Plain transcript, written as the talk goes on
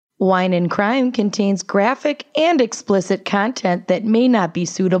Wine and Crime contains graphic and explicit content that may not be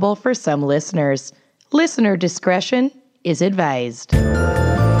suitable for some listeners. Listener discretion is advised.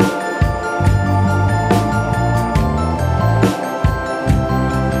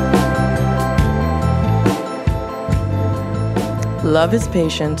 Love is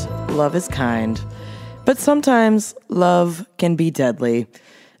patient, love is kind, but sometimes love can be deadly.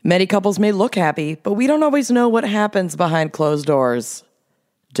 Many couples may look happy, but we don't always know what happens behind closed doors.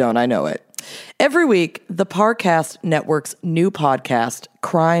 Don't I know it? Every week, the Parcast Network's new podcast,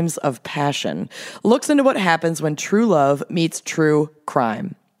 Crimes of Passion, looks into what happens when true love meets true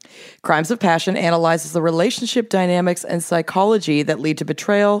crime. Crimes of Passion analyzes the relationship dynamics and psychology that lead to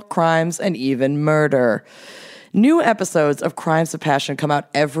betrayal, crimes, and even murder. New episodes of Crimes of Passion come out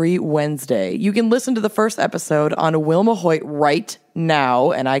every Wednesday. You can listen to the first episode on Wilma Hoyt right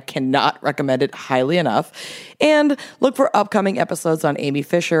now, and I cannot recommend it highly enough. And look for upcoming episodes on Amy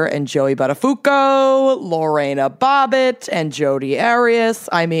Fisher and Joey Buttafuoco, Lorena Bobbitt, and Jodi Arias.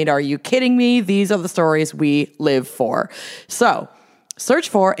 I mean, are you kidding me? These are the stories we live for. So, search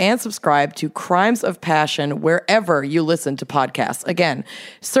for and subscribe to Crimes of Passion wherever you listen to podcasts. Again,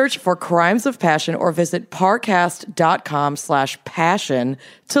 search for Crimes of Passion or visit parcast.com/passion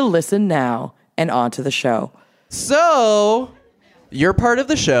to listen now and on to the show. So, you're part of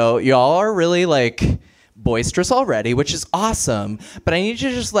the show. Y'all are really, boisterous already, which is awesome. But I need you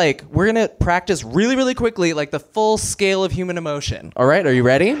to just, we're going to practice really, really quickly, the full scale of human emotion. All right? Are you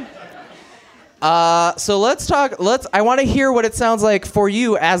ready? So let's talk. I want to hear what it sounds like for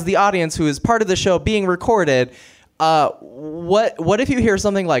you as the audience who is part of the show being recorded. What if you hear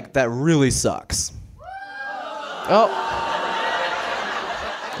something like that really sucks? Oh,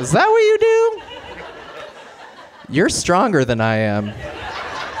 is that what you do? You're stronger than I am.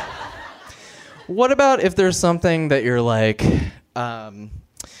 What about if there's something that you're like,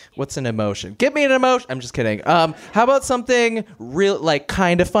 what's an emotion? Give me an emotion. I'm just kidding. How about something real,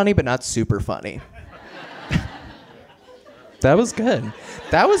 kind of funny, but not super funny? That was good.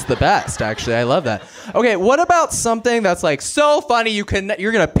 That was the best, actually. I love that. Okay, what about something that's so funny you're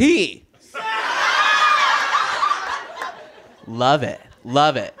gonna pee? Love it.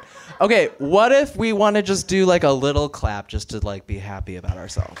 Love it. Okay, what if we want to just do a little clap just to be happy about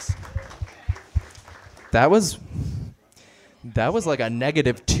ourselves? That was a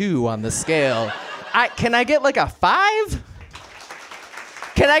 -2 on the scale. Can I get a 5?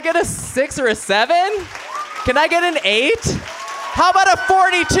 Can I get a 6 or a 7? Can I get an 8? How about a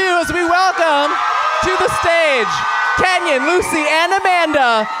 42 as we welcome to the stage Kenyon, Lucy, and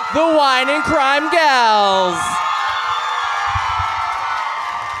Amanda, the Wine and Crime Gals.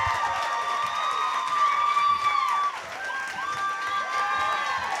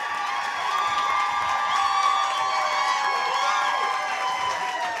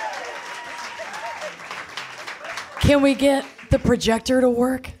 Can we get the projector to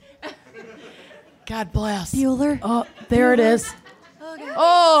work? God bless. Bueller? Oh, there it is. Okay.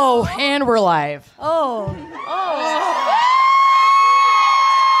 Oh, and we're live. Oh.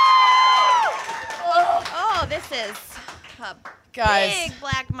 Oh, this is a Guys. big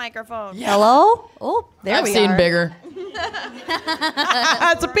black microphone. Yeah. Hello? Oh, there I've we seen are. bigger.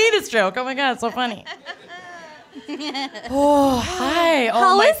 It's a penis joke. Oh my God, it's so funny. Oh, hi. Oh,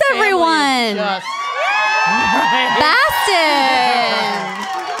 How my is family everyone? just- Bastin!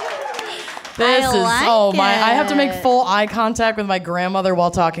 This is like oh my! I have to make it. full eye contact with my grandmother while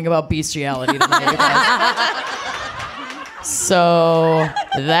talking about bestiality tonight. So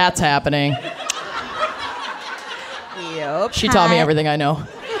that's happening. Yep. She taught me everything I know.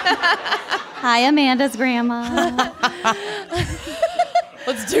 Hi, Amanda's grandma.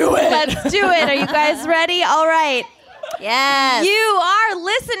 Let's do it. Let's do it. Are you guys ready? All right. Yes. You are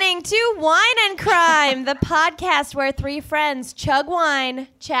listening to Wine and Crime, the podcast where three friends chug wine,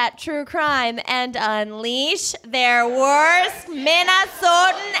 chat true crime, and unleash their worst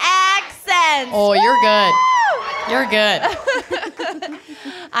Minnesotan accents. Oh, you're good. You're good.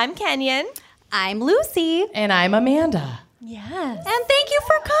 I'm Kenyon. I'm Lucy. And I'm Amanda. Yes. And thank you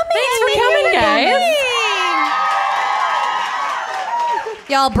for coming. Thanks for coming, guys.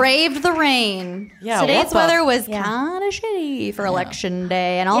 Y'all braved the rain. Yeah, Today's what's up? weather was Yeah. kind of shitty for Election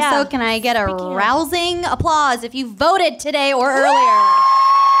Day. And also, Yeah. can I get a Speaking of- rousing applause if you voted today or earlier?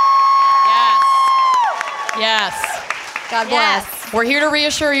 Yes. God bless. Yes. We're here to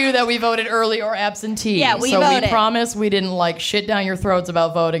reassure you that we voted early or absentee. Yeah, we so voted. we promise we didn't shit down your throats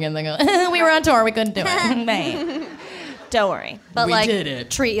about voting and then go, we were on tour, we couldn't do it. Don't worry. But We did it.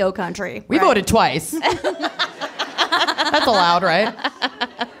 treat yo country. We right? voted twice. That's allowed, right?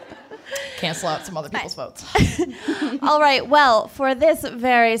 cancel out some other people's votes. All right. Well, for this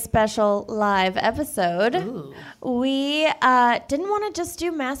very special live episode, we didn't want to just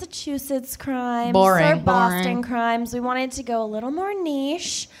do Massachusetts crimes or Boston crimes. We wanted to go a little more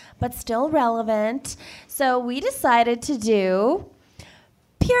niche, but still relevant. So we decided to do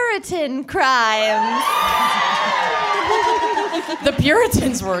Puritan crimes. The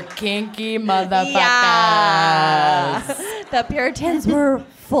Puritans were kinky motherfuckers. Yeah. The Puritans were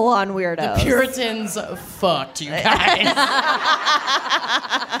full-on weirdos. The Puritans fucked you guys.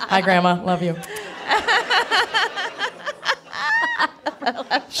 Hi, Grandma. Love you.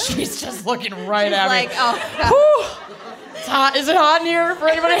 She's just looking right at me. oh, It's hot. Is it hot in here for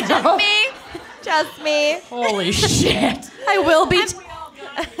anybody? Just me. Holy shit. I will be.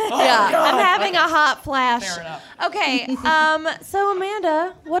 I'm having a hot flash. Fair enough. Okay, so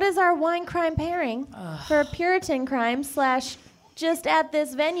Amanda, what is our wine crime pairing for Puritan crime / just at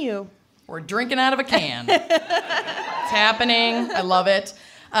this venue? We're drinking out of a can. It's happening. I love it.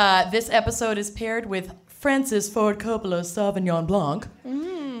 This episode is paired with Francis Ford Coppola's Sauvignon Blanc,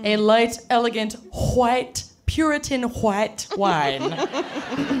 a light, elegant, white, Puritan white wine.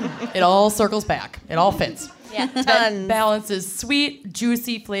 It all circles back. It all fits. Yeah, That balances sweet,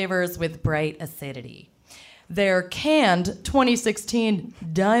 juicy flavors with bright acidity. Their canned 2016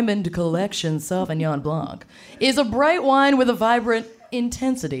 Diamond Collection Sauvignon Blanc is a bright wine with a vibrant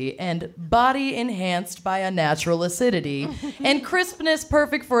intensity and body enhanced by a natural acidity and crispness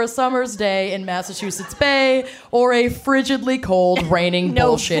perfect for a summer's day in Massachusetts Bay or a frigidly cold, raining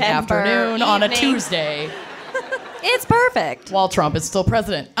bullshit November afternoon on a evening. Tuesday It's perfect. while Trump is still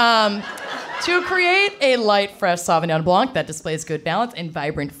president. To create a light, fresh Sauvignon Blanc that displays good balance and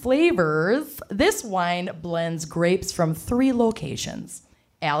vibrant flavors, this wine blends grapes from 3 locations: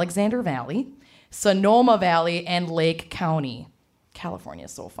 Alexander Valley, Sonoma Valley, and Lake County. California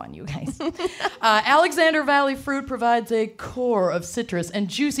is so fun, you guys. Alexander Valley fruit provides a core of citrus and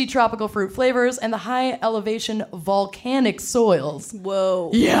juicy tropical fruit flavors, and the high elevation volcanic soils. Whoa.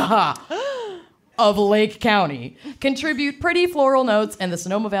 Yeah. Of Lake County contribute pretty floral notes, and the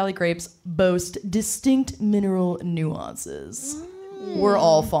Sonoma Valley grapes boast distinct mineral nuances. We're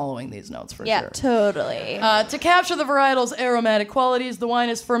all following these notes for sure. Totally. To capture the varietal's aromatic qualities, the wine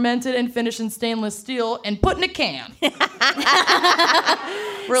is fermented and finished in stainless steel and put in a can.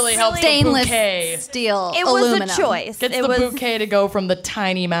 Really helps Stainless the bouquet. steel. It aluminum. was a choice. Gets It the was bouquet to go from the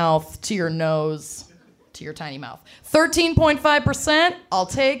tiny mouth to your nose to your tiny mouth. 13.5%. I'll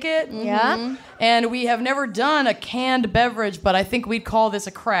take it. Yeah. And we have never done a canned beverage, but I think we'd call this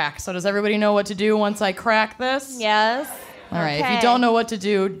a crack. So does everybody know what to do once I crack this? Yes. All right. If Okay. you don't know what to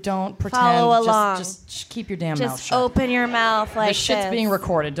do, don't pretend. Follow along. Just keep your damn mouth Just shut. open your mouth like This shit's this. being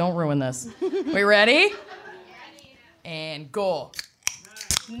recorded. Don't ruin this. We ready? And go.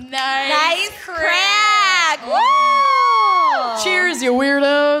 Nice crack. Woo! Cheers, you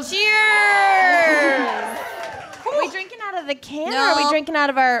weirdos. Cheers. Are we drinking out of the can or are we No. drinking out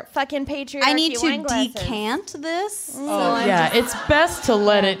of our fucking patriarchy I need to wine glasses? decant this. Oh, yeah. It's best to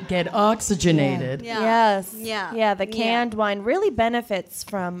let it get oxygenated. Yeah. Yes. Yeah. Yeah, the canned wine really benefits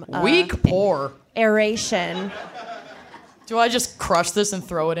from Weak pour. aeration. Do I just crush this and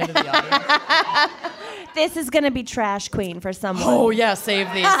throw it into the audience? This is going to be trash queen for someone. Oh, yeah,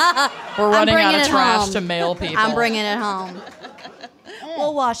 save these. We're running out bringing of it trash home. to mail people. I'm bringing it home.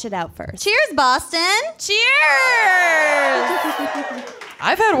 We'll wash it out first. Cheers, Boston. Cheers!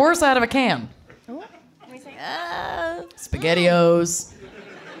 I've had worse out of a can. SpaghettiOs.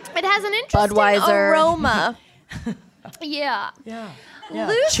 It has an interesting Budweiser. aroma. Yeah.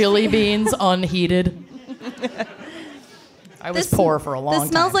 Chili beans unheated. I was poor for a long time. This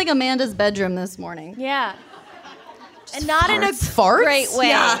smells like Amanda's bedroom this morning. Yeah. And not in a Farts? great way.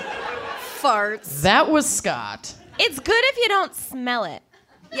 Yeah. Farts. That was Scott. It's good if you don't smell it.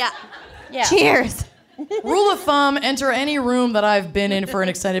 Yeah. Yeah. Cheers. Rule of thumb, enter any room that I've been in for an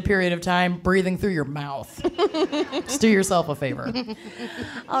extended period of time breathing through your mouth. Just do yourself a favor.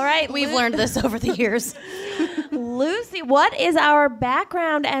 All right. We've learned this over the years. Lucy, what is our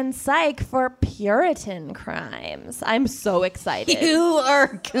background and psych for Puritan crimes? I'm so excited. You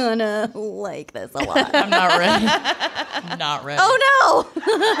are gonna like this a lot. I'm not ready. I'm not ready. Oh no!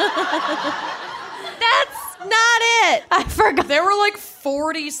 That's not it. I forgot. There were like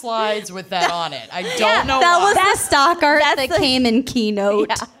 40 slides with that on it. I don't know That why. was the stock art that's that the- came in Keynote.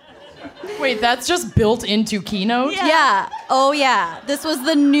 Yeah. Wait, that's just built into Keynote? Yeah. Oh yeah. This was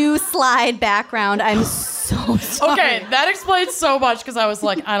the new slide background. I'm so so sorry. Okay, that explains so much because I was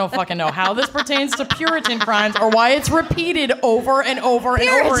like, I don't fucking know how this pertains to Puritan crimes or why it's repeated over and over and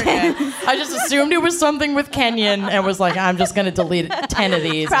over again. I just assumed it was something with Kenyan and was like, I'm just going to delete 10 of these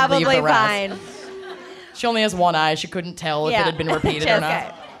and leave Probably the rest. fine. She only has one eye. She couldn't tell if it had been repeated or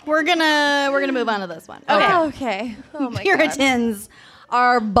not. We're gonna move on to this one. Okay. Okay. Oh my God. Puritans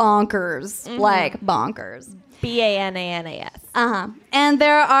are bonkers, like bonkers. Bananas. And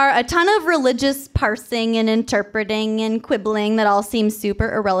there are a ton of religious parsing and interpreting and quibbling that all seems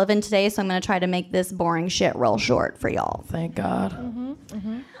super irrelevant today, so I'm going to try to make this boring shit real short for y'all. Thank God.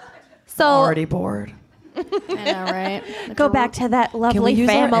 So Already bored. I know, right? Go back to that Can we lovely use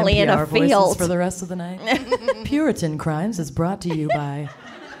family our in NPR a voices field. for the rest of the night? Puritan Crimes is brought to you by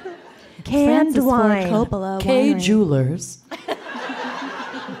Canned wine. Coppola K Winery. Jewelers.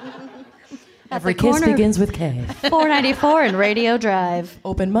 Every kiss corner. begins with K. 494 in Radio Drive.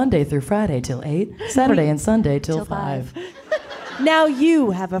 Open Monday through Friday till 8, Saturday and Sunday till 5. Now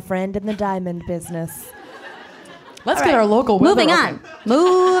you have a friend in the diamond business. Let's get our local weather. Moving Okay. on.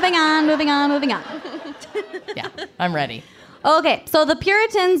 Moving on, moving on, moving on. Yeah, I'm ready. Okay, so the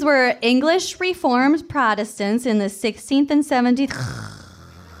Puritans were English Reformed Protestants in the 16th and 17th.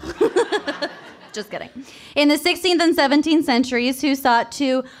 Just kidding. In the 16th and 17th centuries, who sought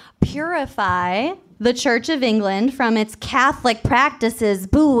to purify the Church of England from its Catholic practices.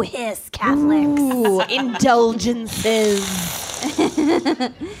 Boo, hiss, Catholics. Ooh, indulgences.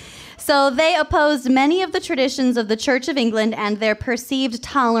 So they opposed many of the traditions of the Church of England and their perceived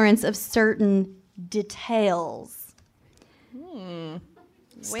tolerance of certain details.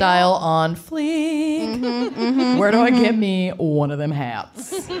 Style on fleek. Where do I get me one of them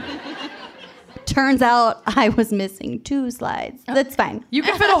hats? Turns out I was missing 2 slides. That's fine. You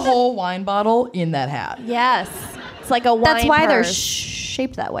can fit a whole wine bottle in that hat. Yes. It's like a wine That's why they're purse.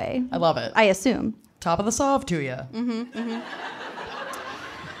 shaped that way. I love it. I assume. Top of the Sauv to you.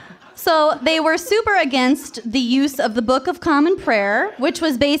 So they were super against the use of the Book of Common Prayer, which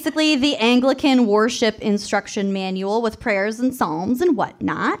was basically the Anglican worship instruction manual with prayers and psalms and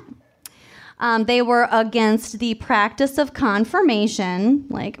whatnot. They were against the practice of confirmation,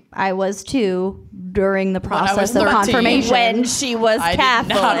 like I was too during the I was process of 13. confirmation. When she was I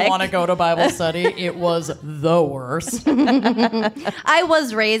Catholic. did not want to go to Bible study. It was the worst. I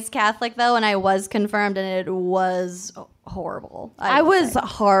was raised Catholic though, and I was confirmed, and it was horrible. I would was say.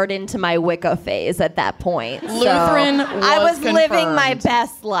 hard into my Wicca phase at that point. so Lutheran I was was living my confirmed.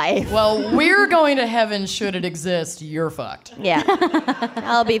 best life. Well, we're going to heaven should it exist. You're fucked. Yeah.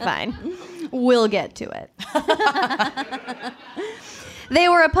 I'll be fine. We'll get to it. They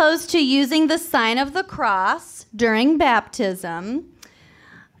were opposed to using the sign of the cross during baptism.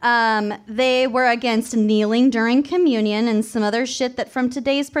 They were against kneeling during communion and some other shit that from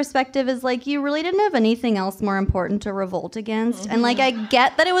today's perspective is like you really didn't have anything else more important to revolt against. And like I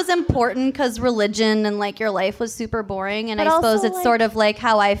get that it was important because religion and like your life was super boring. And But I suppose also, it's like- sort of like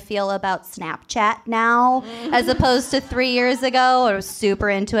how I feel about Snapchat now as opposed to 3 years ago. I was super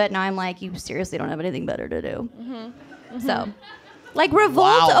into it. Now I'm like, you seriously don't have anything better to do. So... Like revolt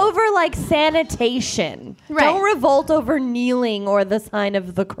Wow. over like sanitation. Right. Don't revolt over kneeling or the sign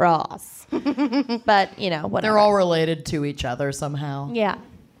of the cross. But, you know, whatever. They're all related to each other somehow. Yeah.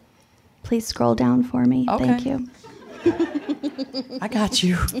 Please scroll down for me. Okay. Thank you. I got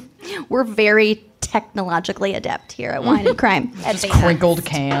you. We're very technologically adept here at Wine and Crime. Just crinkled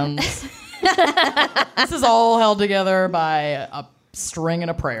cans. This is all held together by a string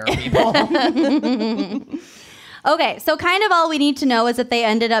and a prayer, people. Okay, so kind of all we need to know is that they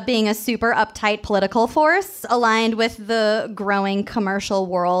ended up being a super uptight political force aligned with the growing commercial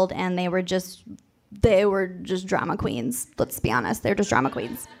world, and they were just drama queens. Let's be honest, they're just drama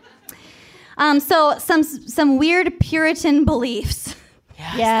queens. So some weird Puritan beliefs.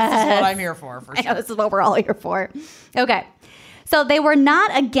 Yes. This is what I'm here for I know sure. this is what we're all here for. Okay, so they were not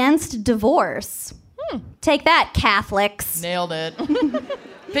against divorce. Take that, Catholics. Nailed it.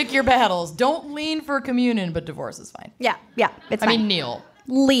 Pick your battles. Don't lean for communion, but divorce is fine. Yeah, it's I fine. mean, kneel.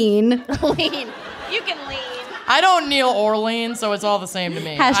 Lean. Lean. You can lean. I don't kneel or lean, so it's all the same to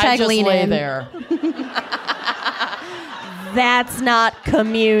me. Hashtag I just lean lay in. there. That's not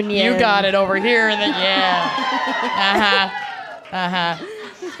communion. You got it over here, and then yeah.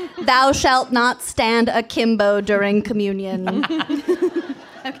 Thou shalt not stand akimbo during communion.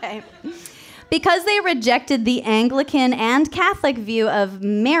 Okay. Because they rejected the Anglican and Catholic view of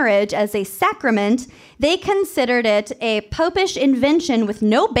marriage as a sacrament, they considered it a popish invention with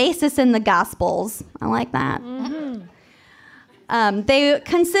no basis in the Gospels. I like that. They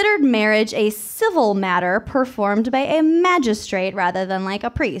considered marriage a civil matter performed by a magistrate rather than like a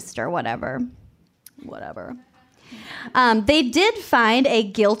priest or whatever. whatever. They did find a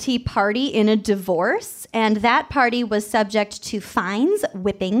guilty party in a divorce, and that party was subject to fines,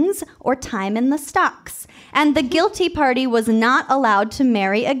 whippings, or time in the stocks. And the guilty party was not allowed to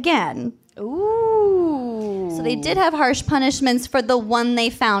marry again. Ooh. So they did have harsh punishments for the one they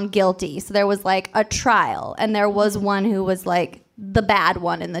found guilty. So there was like a trial, and there was one who was like the bad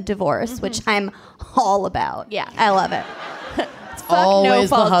one in the divorce, which I'm all about. Yeah. I love it. Always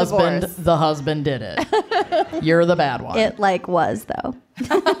the no-fault husband. divorce. The husband did it. You're the bad one. It like was though.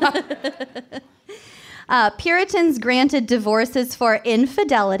 Puritans granted divorces for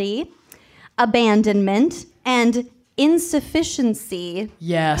infidelity, abandonment, and insufficiency,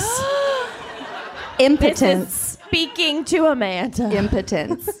 Yes. impotence. Speaking to Amanda.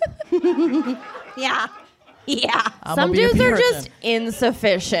 Impotence. Yeah. Yeah. I'm Some gonna be a dudes are Puritan. just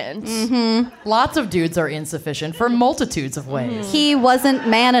insufficient. Lots of dudes are insufficient for multitudes of ways. He wasn't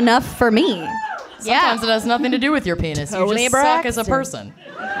man enough for me. Sometimes it has nothing to do with your penis. Tony You just suck as a Braxton. person.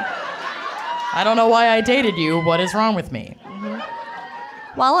 I don't know why I dated you. What is wrong with me?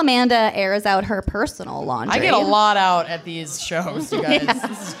 While Amanda airs out her personal laundry. I get a lot out at these shows, you guys.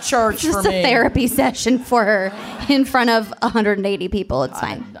 This is church Just for a me. therapy session for her in front of 180 people. It's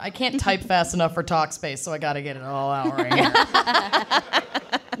fine. I can't type fast enough for talk space, so I got to get it all out right here.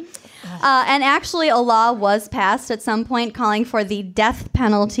 And actually, a law was passed at some point calling for the death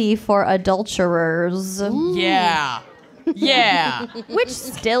penalty for adulterers. Yeah. Yeah. Which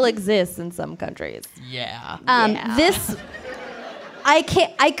still exists in some countries. Yeah. This, I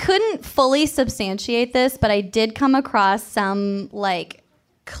couldn't fully substantiate this, but I did come across some like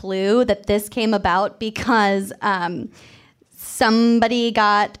clue that this came about because somebody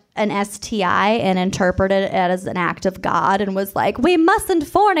got an STI and interpreted it as an act of God and was like, we mustn't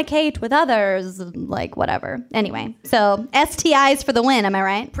fornicate with others, like whatever. Anyway, so STIs for the win, am I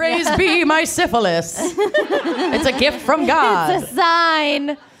right? Praise be my syphilis. It's a gift from God. It's a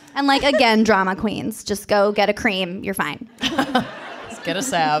sign. And like, again, drama queens, just go get a cream, you're fine. Just get a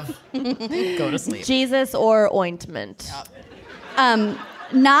salve. Go to sleep. Jesus or ointment.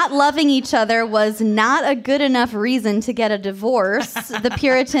 Not loving each other was not a good enough reason to get a divorce. The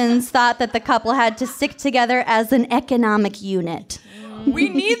Puritans thought that the couple had to stick together as an economic unit. We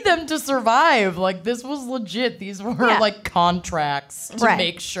need them to survive. Like, this was legit. These were Yeah. like contracts to Right.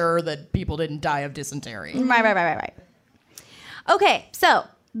 make sure that people didn't die of dysentery. Right. Okay, so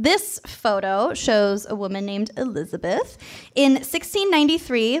this photo shows a woman named Elizabeth. In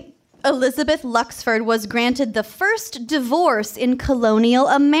 1693, Elizabeth Luxford was granted the first divorce in colonial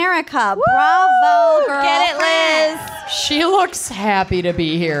America. Bravo, girl. Get it, Liz. She looks happy to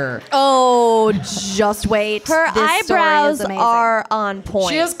be here. Oh, just wait. Her This story is eyebrows amazing. are on point.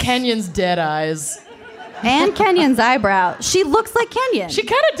 She has Kenyon's dead eyes. And Kenyon's eyebrow. She looks like Kenyon. She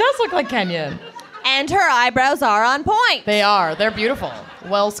kind of does look like Kenyon. and her eyebrows are on point. They are. They're beautiful.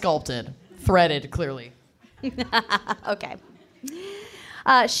 Well sculpted. Threaded, clearly. Okay.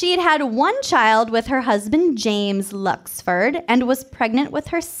 She had one child with her husband, James Luxford, and was pregnant with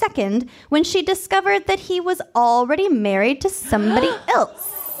her second when she discovered that he was already married to somebody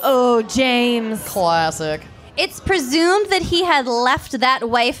else. Oh, James. Classic. It's presumed that he had left that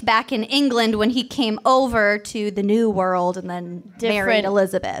wife back in England when he came over to the New World and then married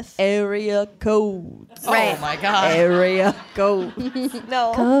Elizabeth. Area codes. Right. Oh my God. Area codes.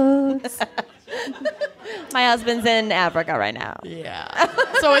 No. Codes. My husband's in Africa right now. Yeah.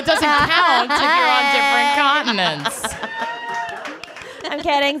 So it doesn't count if you're on different continents. I'm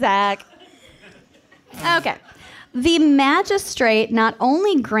kidding, Zach. Okay. The magistrate not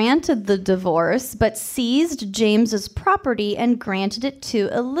only granted the divorce, but seized James's property and granted it to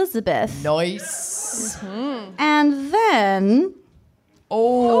Elizabeth. Nice. And then...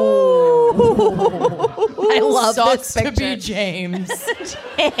 Oh. I love Sucks this to picture. be James.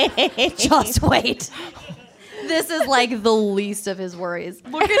 Just wait. This is like the least of his worries.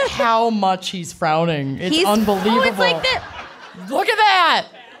 Look at how much he's frowning. It's He's- unbelievable. Oh, it's like that. Look at that.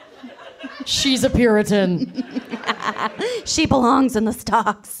 She's a Puritan. She belongs in the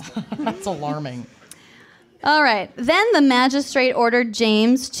stocks. That's alarming. All right. Then the magistrate ordered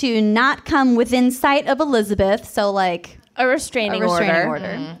James to not come within sight of Elizabeth. So, like... A restraining order.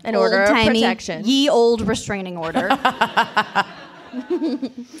 Mm-hmm. An order of Old-timey, protection. Ye old restraining order.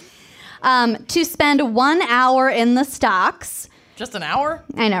 To spend 1 hour in the stocks. Just an hour?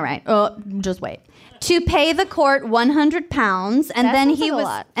 I know, right? Oh, just wait. To pay the court £100, and That then sounds he like a was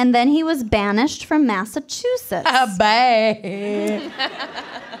lot. and then he was banished from Massachusetts. Bye.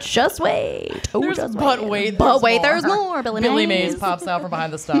 Just wait. Oh, just But wait. wait, There's more. Billy Billy Mays. Mays pops out from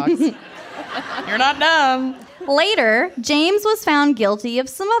behind the stocks. You're not done. Later, James was found guilty of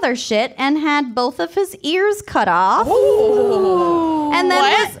some other shit and had both of his ears cut off. Ooh.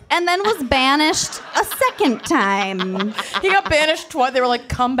 And then was banished a second time. He got banished twice. They were like,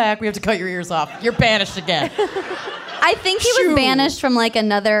 come back, we have to cut your ears off. You're banished again. I think he was banished from like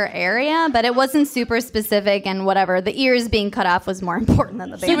another area, but it wasn't super specific and whatever. The ears being cut off was more important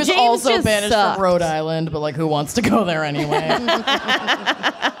than the He banishment. was James also just banished sucked. from Rhode Island, but like, who wants to go there anyway?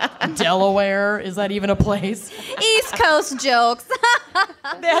 Delaware, is that even a place? East Coast jokes.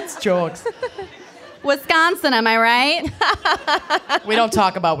 That's jokes. Wisconsin, am I right? We don't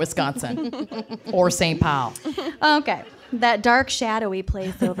talk about Wisconsin or St. Paul. Okay. That dark, shadowy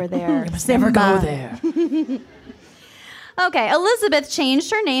place over there. Must never go there. Okay, Elizabeth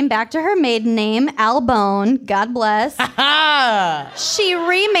changed her name back to her maiden name, Albone. God bless. She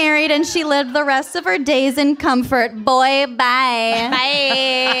remarried and she lived the rest of her days in comfort. Boy, bye.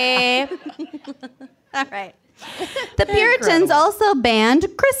 Bye. All right. The Puritans also banned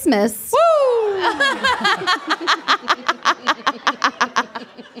Christmas.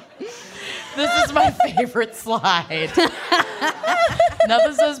 This is my favorite slide. Now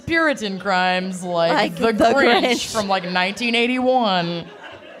this says Puritan Crimes, like the Grinch from like 1981.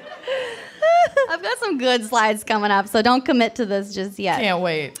 I've got some good slides coming up, so don't commit to this just yet. Can't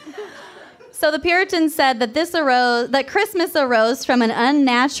wait. So the Puritans said that Christmas arose from an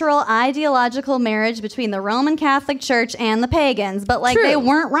unnatural ideological marriage between the Roman Catholic Church and the pagans, but like True. they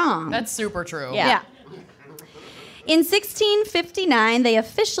weren't wrong. That's super true. Yeah. In 1659, they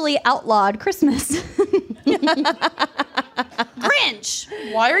officially outlawed Christmas. Grinch.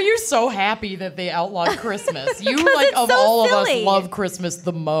 Why are you so happy that they outlawed Christmas? You, like, it's of so all silly. of us, love Christmas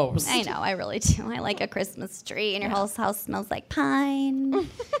the most. I know, I really do. I like a Christmas tree, and your whole house smells like pine.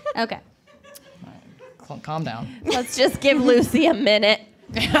 Okay. Calm down. Let's just give Lucy a minute.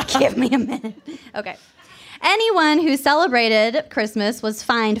 Give me a minute. Okay. Anyone who celebrated Christmas was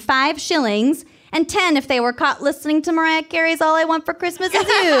fined 5 shillings and 10 if they were caught listening to Mariah Carey's All I Want for Christmas Is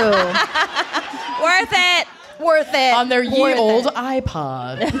You. Worth it. Worth it. On their ye Worth old it.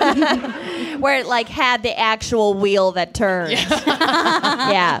 iPod. Where it like had the actual wheel that turned.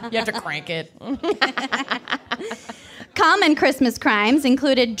 Yeah. You have to crank it. Common Christmas crimes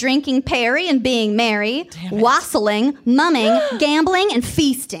included drinking perry and being merry, wassailing, mumming, gambling, and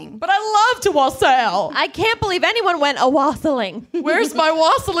feasting. But I love to wassail. I can't believe anyone went a wassailing. Where's my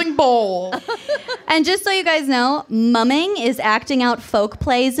wassailing bowl? And just so you guys know, mumming is acting out folk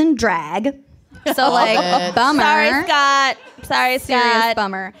plays in drag. So like, it. bummer. Sorry, Scott. Sorry, Serious Scott.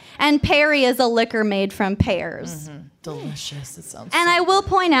 bummer. And perry is a liquor made from pears. Delicious. It sounds And I will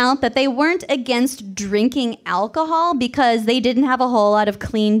point out that they weren't against drinking alcohol because they didn't have a whole lot of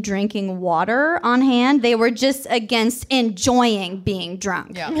clean drinking water on hand. They were just against enjoying being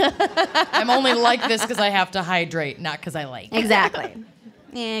drunk. Yeah. I'm only like this because I have to hydrate, not because I like it. Exactly.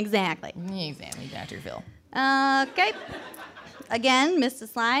 Exactly. Exactly, Dr. Phil. Okay. Again, missed a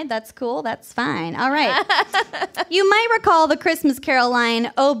slide. That's cool. That's fine. All right. You might recall the Christmas Carol line,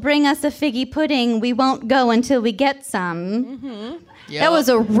 "Oh, bring us a figgy pudding. We won't go until we get some." Mm-hmm. Yep. That was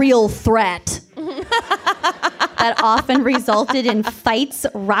a real threat that often resulted in fights,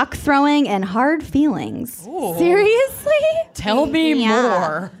 rock throwing, and hard feelings. Ooh. Seriously? Tell me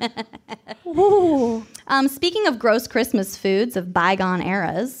Yeah. more. Speaking of gross Christmas foods of bygone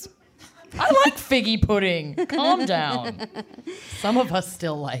eras, I like figgy pudding. Calm down. Some of us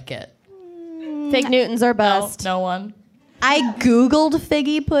still like it. Fig Newtons are best. No one. I Googled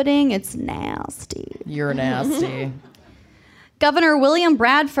figgy pudding. It's nasty. You're nasty. Governor William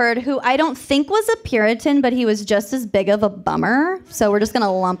Bradford, who I don't think was a Puritan, but he was just as big of a bummer, so we're just going to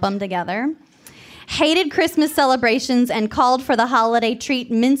lump them together, hated Christmas celebrations and called for the holiday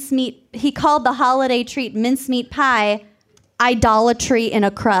treat mincemeat. He called the holiday treat mincemeat pie idolatry in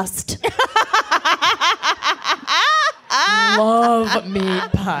a crust. Love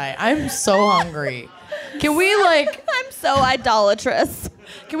meat pie. I'm so hungry. Can we like I'm so idolatrous.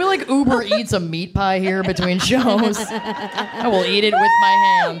 Uber Eats a meat pie here between shows? I will eat it with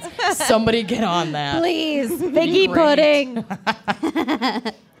my hands. Somebody get on that. Please, figgy Great. pudding.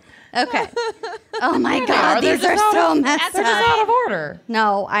 Okay. Oh my God, these are so messed They're just up. out of order.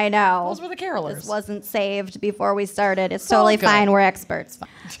 No, I know. Those were the carolers. This wasn't saved before we started. It's all totally good. fine. We're experts.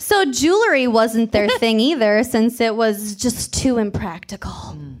 So jewelry wasn't their thing either, since it was just too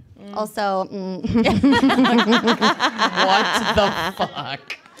impractical. Also, What the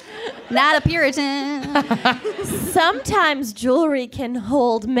fuck? not a Puritan. Sometimes jewelry can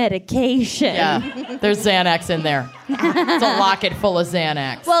hold medication. Yeah, there's Xanax in there. It's a locket full of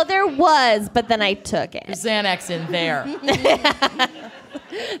Xanax. Well, there was, but then I took it There's Xanax in there.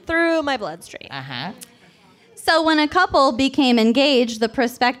 through my bloodstream. Uh-huh. So when a couple became engaged, the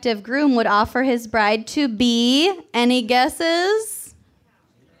prospective groom would offer his bride to be, any guesses?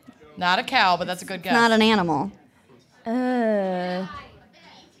 Not a cow, but that's a good guess. Not an animal. A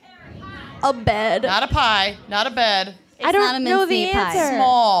bed. Not a pie. Not a bed. I don't not a know the mincemeat pie. answer.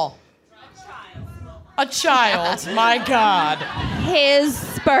 Small. A child. My God. His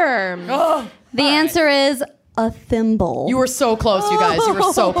sperm. Oh, The answer is a thimble. you were so close, you guys. You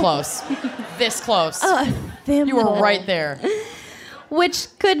were so close. This close. You were right there. Which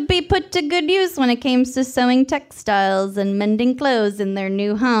could be put to good use when it comes to sewing textiles and mending clothes in their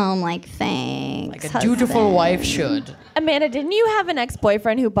new home. Like, thanks, Like a dutiful wife should. Amanda, didn't you have an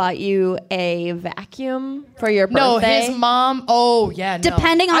ex-boyfriend who bought you a vacuum for your birthday? No, his mom. Oh, yeah, no.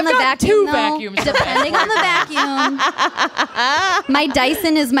 Depending on I've the got vacuum, two though. vacuums. for Depending on the vacuum. My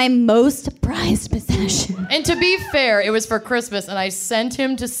Dyson is my most prized possession. And to be fair, it was for Christmas, and I sent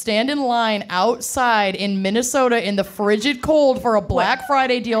him to stand in line outside in Minnesota in the frigid cold for a Black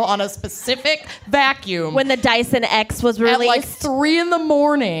Friday deal on a specific vacuum. When the Dyson X was released. At like 3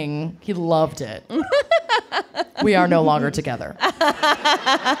 a.m, he loved it. We are no longer together.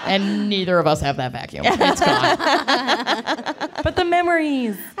 And neither of us have that vacuum. It's gone. But the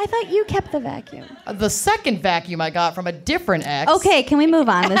memories. I thought you kept the vacuum. The second vacuum I got from a different ex. Okay, can we move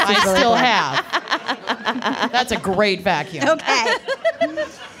on? This is I really still boring. have. That's a great vacuum. Okay.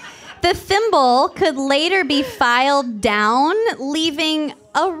 The thimble could later be filed down, leaving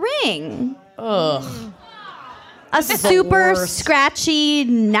a ring. Ugh. A super worst. scratchy,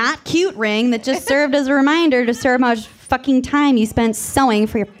 not cute ring that just served as a reminder to serve how much fucking time you spent sewing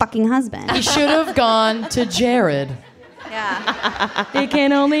for your fucking husband. He should have gone to Jared. Yeah. It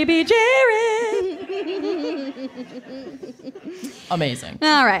can only be Jared. Amazing.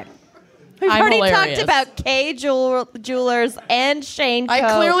 All right. We've I'm already hilarious. talked about K Jewelers and Shane Co. I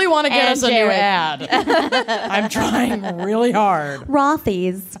clearly want to get and us a new Jared. ad. I'm trying really hard.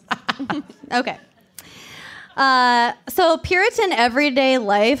 Rothy's. Okay. So Puritan everyday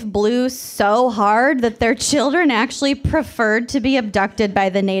life blew so hard that their children actually preferred to be abducted by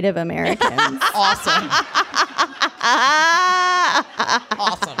the Native Americans. Awesome.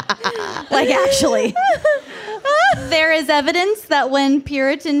 Awesome. Like, actually. There is evidence that when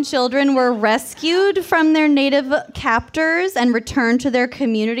Puritan children were rescued from their native captors and returned to their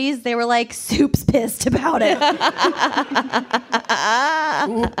communities, they were like soups pissed about it.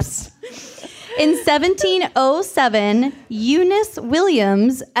 Oops. In 1707, Eunice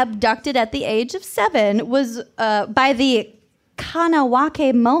Williams, abducted at the age of 7, was by the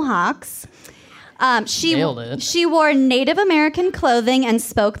Kanawake Mohawks. Nailed it. She wore Native American clothing and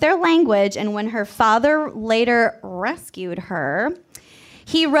spoke their language, and when her father later rescued her,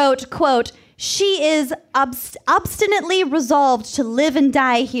 he wrote, quote, "She is obstinately resolved to live and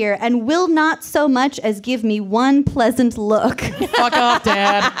die here and will not so much as give me one pleasant look." Fuck off,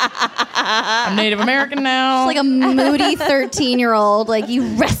 Dad. I'm Native American now. Like a moody 13-year-old, like, you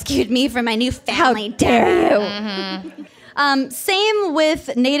rescued me from my new family. How dare you? Mm-hmm. Same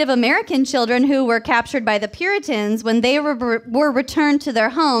with Native American children who were captured by the Puritans. When they were returned to their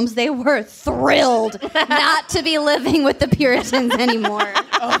homes, they were thrilled not to be living with the Puritans anymore.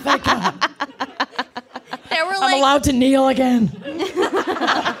 Oh, thank God. They were I'm like, allowed to kneel again.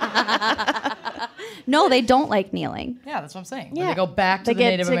 no, they don't like kneeling. Yeah, that's what I'm saying. Yeah. When they go back to They the get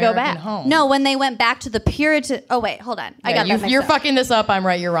Native to go American back. home. No, when they went back to the Puritan. Oh wait, hold on. I got that mixed You're up. fucking this up. I'm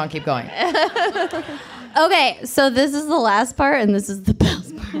right. You're wrong. Keep going. Okay, so this is the last part, and this is the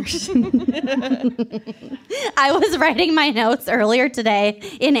best part. I was writing my notes earlier today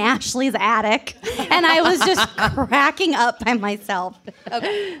in Ashley's attic, and I was just cracking up by myself.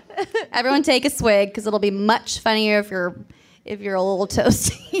 Okay, everyone take a swig, because it'll be much funnier if you're a little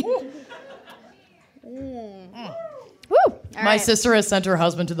toasty. Woo! All My right. sister has sent her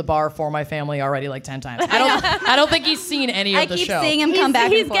husband to the bar for my family already like 10 times. I don't think he's seen any I of the keep show. seeing him come back.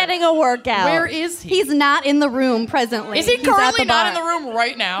 He's and forth. getting a workout. Where is he? He's not in the room presently. Is he He's at currently the not in bar. the room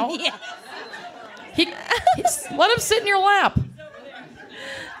right now? Yeah. Let him sit in your lap.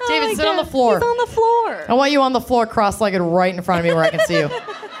 David, sit on the floor. He's on the floor. I want you on the floor cross-legged right in front of me where I can see you.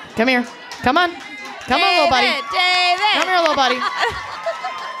 Come here. Come on. Come on, little buddy. David. Come here, little buddy.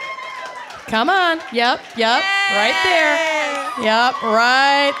 Come on. Yep. Right there. Yep.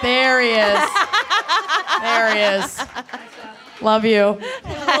 Right there he is. There he is. Love you.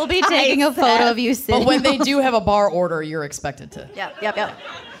 We'll be taking a photo of you sitting. But when they do have a bar order, you're expected to. Yep.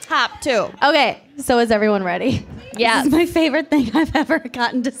 Hop too. Okay, so is everyone ready? Yes. This is my favorite thing I've ever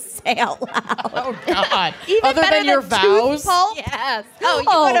gotten to say out loud. Oh, God. Even Other better than your tooth vows? pulp? Yes. Oh, you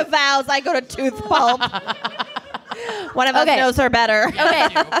go to vows, I go to tooth pulp. One of us Okay. knows her better.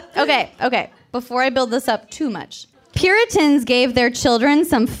 Okay. before I build this up too much. Puritans gave their children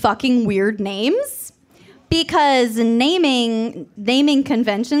some fucking weird names because naming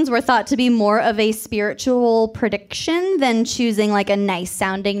conventions were thought to be more of a spiritual prediction than choosing like a nice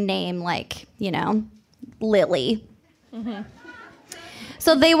sounding name like, Lily. Mm-hmm.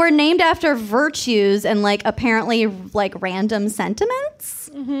 So they were named after virtues and like apparently like random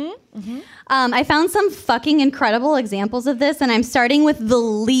sentiments. Mm-hmm. Mm-hmm. I found some fucking incredible examples of this, and I'm starting with the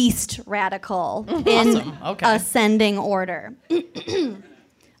least radical in ascending order.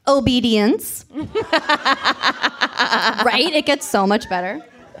 Obedience. Right? It gets so much better.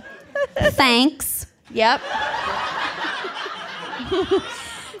 Thanks. Yep.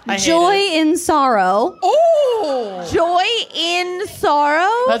 Joy in sorrow. Oh! Joy in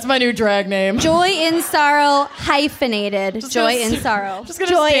sorrow? That's my new drag name. Joy in sorrow hyphenated. Joy in sorrow. Just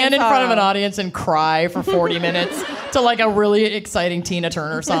gonna stand in front of an audience and cry for 40 minutes to like a really exciting Tina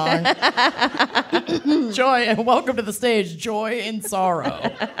Turner song. Joy, and welcome to the stage, Joy in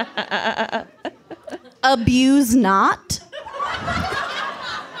Sorrow. Abuse not.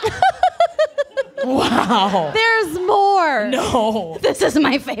 Wow. There's more. No. This is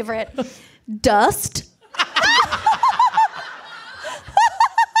my favorite. Dust.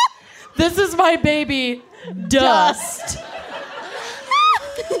 This is my baby, Dust.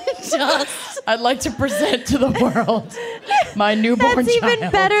 Dust. I'd like to present to the world my newborn That's child.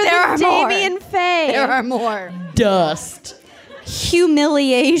 even better than Davy and Faye. There are more. Dust.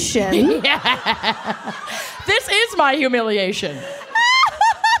 Humiliation. Yeah. This is my humiliation.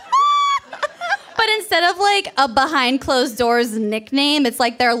 But instead of like a behind closed doors nickname, it's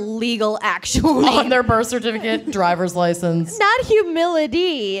like their legal actual name. On their birth certificate, driver's license. Not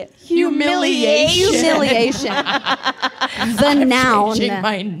humility. Humiliation. Humiliation. The noun. Changing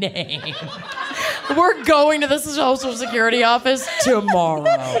my name. We're going to the Social Security office tomorrow.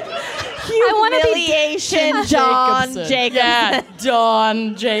 Humiliation, John Jacobson. Yeah,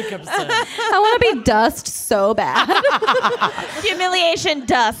 Dawn Jacobson. I want to be Dust so bad. Humiliation,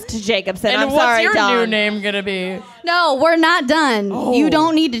 Dust Jacobson. And I'm what's sorry, your Dawn. new name gonna be? No, we're not done. Oh. You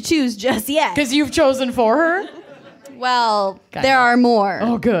don't need to choose just yet. Because you've chosen for her? Well, Got there it. are more.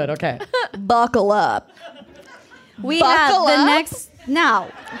 Oh, good, okay. Buckle up. We Buckle have the up? next. No.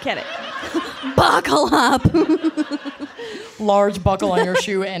 I'm kidding. Buckle up. Large buckle on your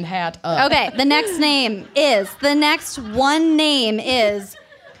shoe and hat up. Okay, the next one name is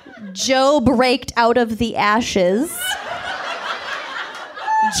Joe Braked Out of the Ashes.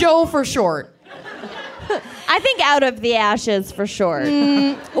 Joe for short. I think out of the ashes for short.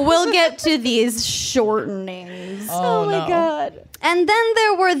 We'll get to these shortenings. Oh my no. God. And then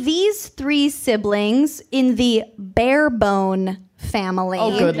there were these three siblings in the Barebone family.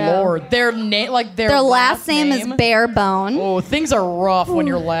 Oh, good lord. Their name, like their last name is Barebone. Oh, things are rough when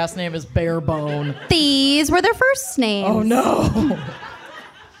your last name is Barebone. These were their first names. Oh no.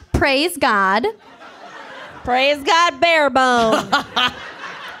 Praise God. Praise God, Barebone.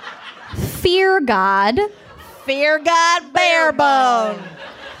 Fear God. Fear God, Barebone.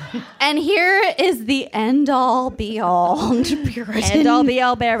 And here is the end-all, be-all Puritan And all be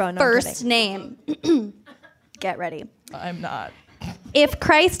all Barebone. No, I'm first name. Get ready. I'm not. If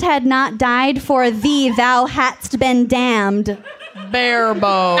Christ had not died for thee, thou hadst been damned.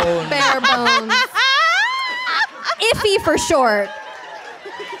 Barebone. Bare bones. Iffy for short.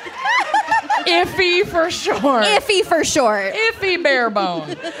 Iffy for short. Iffy for short. Iffy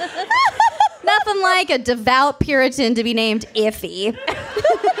Barebone. Nothing like a devout Puritan to be named Iffy.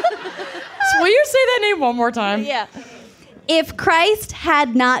 Will you say that name one more time? Yeah. If Christ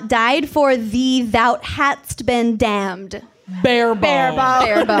had not died for thee, thou hadst been damned. Barebone.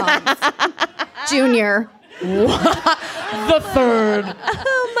 Bare bones. Junior. The third.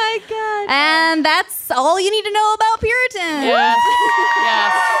 Oh my God. And that's all you need to know about Puritans. Yes.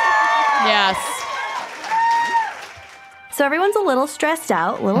 Yes. Yes. So everyone's a little stressed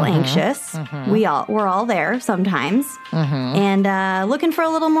out, a little anxious. We're all there sometimes, and looking for a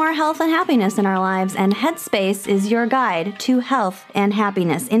little more health and happiness in our lives. And Headspace is your guide to health and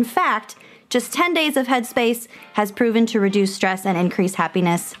happiness. In fact, just 10 days of Headspace has proven to reduce stress and increase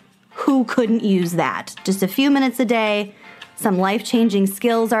happiness. Who couldn't use that? Just a few minutes a day. Some life-changing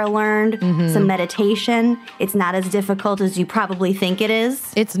skills are learned, some meditation. It's not as difficult as you probably think it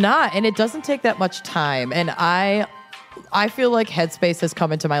is. It's not, and it doesn't take that much time. And I feel like Headspace has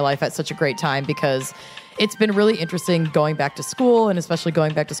come into my life at such a great time because it's been really interesting going back to school, and especially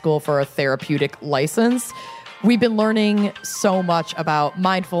going back to school for a therapeutic license, We've been learning so much about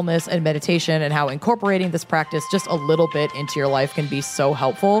mindfulness and meditation and how incorporating this practice just a little bit into your life can be so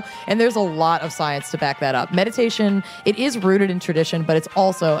helpful. And there's a lot of science to back that up. Meditation, it is rooted in tradition, but it's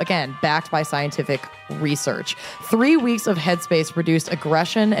also, again, backed by scientific research. 3 weeks of Headspace reduced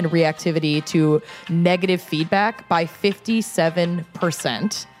aggression and reactivity to negative feedback by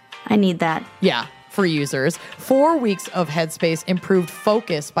 57%. I need that. Yeah. For users. 4 weeks of Headspace improved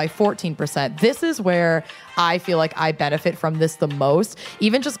focus by 14%. This is where I feel like I benefit from this the most.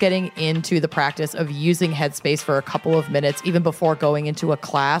 Even just getting into the practice of using Headspace for a couple of minutes, even before going into a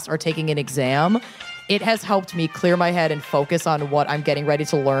class or taking an exam, it has helped me clear my head and focus on what I'm getting ready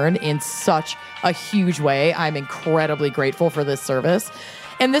to learn in such a huge way. I'm incredibly grateful for this service.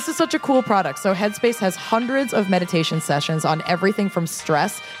 And this is such a cool product. So Headspace has hundreds of meditation sessions on everything from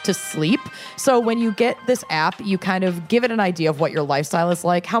stress to sleep. So when you get this app, you kind of give it an idea of what your lifestyle is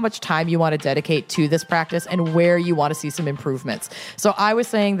like, how much time you want to dedicate to this practice, and where you want to see some improvements. So I was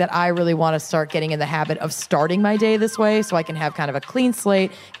saying that I really want to start getting in the habit of starting my day this way so I can have kind of a clean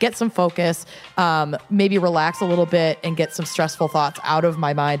slate, get some focus, maybe relax a little bit and get some stressful thoughts out of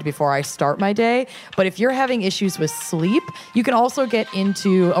my mind before I start my day. But if you're having issues with sleep, you can also get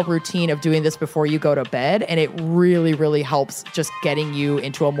into a routine of doing this before you go to bed, and it really, really helps just getting you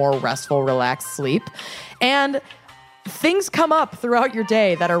into a more restful, relaxed sleep. And things come up throughout your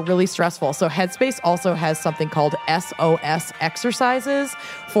day that are really stressful. So Headspace also has something called SOS exercises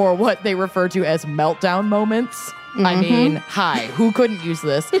for what they refer to as meltdown moments. Mm-hmm. I mean, hi, who couldn't use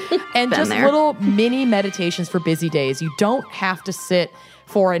this? And just little mini meditations for busy days. You don't have to sit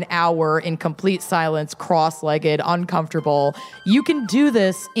for an hour in complete silence, cross-legged, uncomfortable. You can do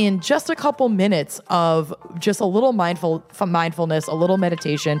this in just a couple minutes of just a little mindfulness, a little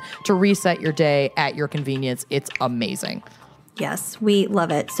meditation to reset your day at your convenience. It's amazing. Yes, we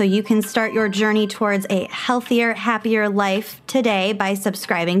love it. So you can start your journey towards a healthier, happier life today by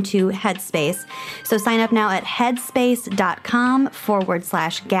subscribing to Headspace. So sign up now at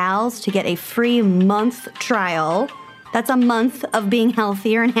headspace.com/gals to get a free month trial. That's a month of being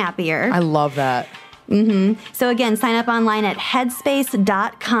healthier and happier. I love that. Mm-hmm. So again, sign up online at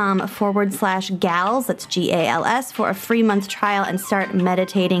headspace.com/gals, that's GALS, for a free month trial and start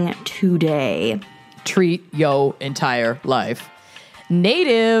meditating today. Treat your entire life.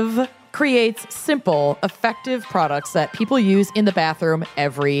 Native creates simple, effective products that people use in the bathroom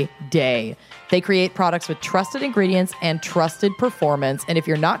every day. They create products with trusted ingredients and trusted performance. And if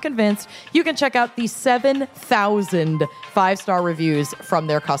you're not convinced, you can check out the 7,000 five-star reviews from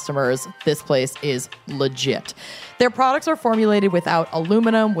their customers. This place is legit. Their products are formulated without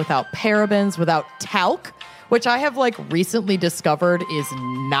aluminum, without parabens, without talc, which I have recently discovered is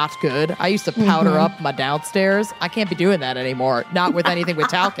not good. I used to powder up my downstairs. I can't be doing that anymore, not with anything with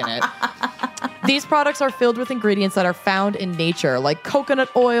talc in it. These products are filled with ingredients that are found in nature, like coconut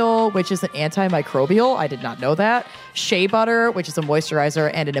oil, which is an antimicrobial. I did not know that. Shea butter, which is a moisturizer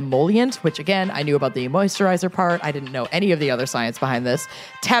and an emollient, which again, I knew about the moisturizer part. I didn't know any of the other science behind this.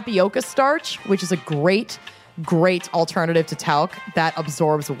 Tapioca starch, which is a great alternative to talc that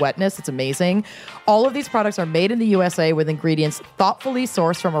absorbs wetness. It's amazing. All of these products are made in the USA with ingredients thoughtfully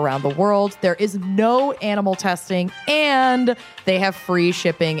sourced from around the world. There is no animal testing, and they have free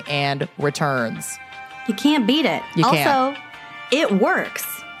shipping and returns. You can't beat it. You can't. Also, it works.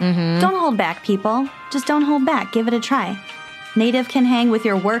 Mm-hmm. Don't hold back, people. Just don't hold back. Give it a try. Native can hang with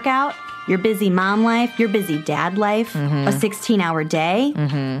your workout, your busy mom life, your busy dad life, a 16-hour day,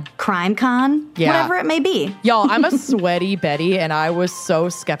 crime con, whatever it may be. Y'all, I'm a sweaty Betty, and I was so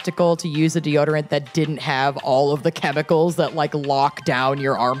skeptical to use a deodorant that didn't have all of the chemicals that lock down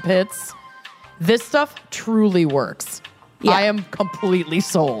your armpits. This stuff truly works. Yeah. I am completely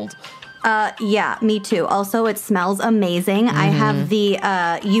sold. Yeah, me too. Also, it smells amazing. I have the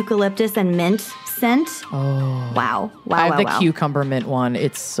eucalyptus and mint scent. Oh. Wow. I have the cucumber mint one.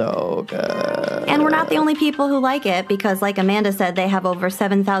 It's so good. And we're not the only people who like it because, like Amanda said, they have over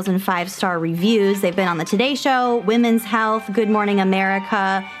 7,000 five-star reviews. They've been on the Today Show, Women's Health, Good Morning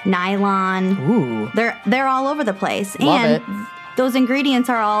America, Nylon. Ooh. They're all over the place. Love and it. Those ingredients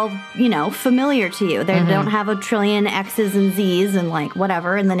are all, familiar to you. They don't have a trillion X's and Z's and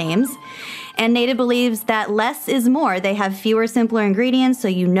whatever in the names. And Native believes that less is more. They have fewer, simpler ingredients, so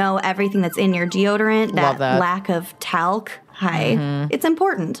you know everything that's in your deodorant. Love that. Lack of talc. It's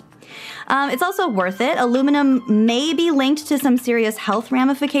important. It's also worth it. Aluminum may be linked to some serious health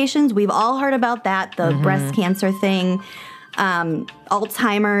ramifications. We've all heard about that, the breast cancer thing,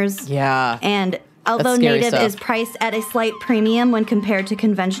 Alzheimer's. Yeah. And Although scary Native stuff. is priced at a slight premium when compared to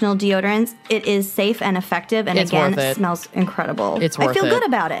conventional deodorants, it is safe and effective, and It's again, worth it. smells incredible. It's I worth feel it. good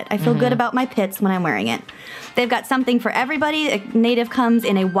about it. I feel good about my pits when I'm wearing it. They've got something for everybody. Native comes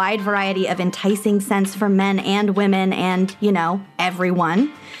in a wide variety of enticing scents for men and women and,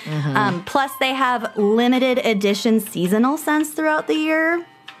 everyone. Plus, they have limited edition seasonal scents throughout the year.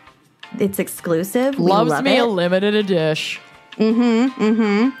 It's exclusive. We Loves love me it. a limited edition.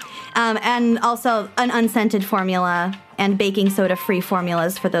 And also an unscented formula and baking soda-free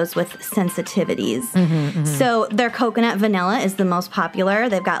formulas for those with sensitivities. So their coconut vanilla is the most popular.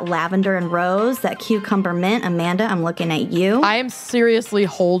 They've got lavender and rose, that cucumber mint. Amanda, I'm looking at you. I am seriously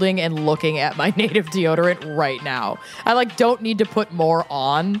holding and looking at my Native deodorant right now. I don't need to put more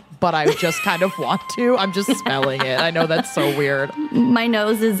on, but I just kind of want to. I'm just smelling it. I know that's so weird. My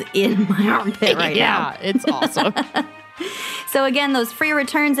nose is in my armpit right now. Yeah, it's awesome. So again, those free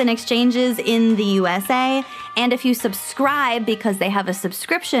returns and exchanges in the USA. And if you subscribe, because they have a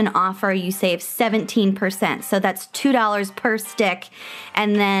subscription offer, you save 17%. So that's $2 per stick.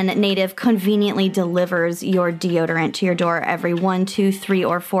 And then Native conveniently delivers your deodorant to your door every 1, 2, 3,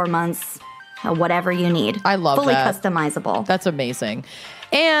 or 4 months, whatever you need. I love Fully that. customizable. That's amazing.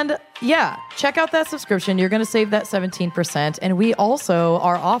 And yeah, check out that subscription. You're going to save that 17%. And we also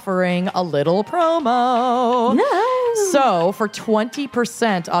are offering a little promo. No. So for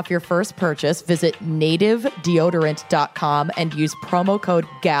 20% off your first purchase, visit nativedeodorant.com and use promo code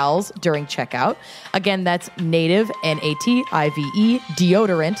GALS during checkout. Again, that's native, N-A-T-I-V-E,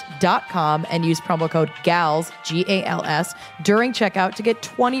 deodorant.com and use promo code GALS, G-A-L-S, during checkout to get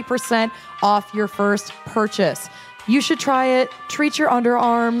 20% off your first purchase. You should try it. Treat your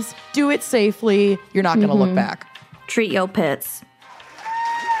underarms. Do it safely. You're not going to look back. Treat your pits.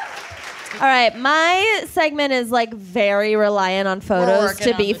 All right, my segment is very reliant on photos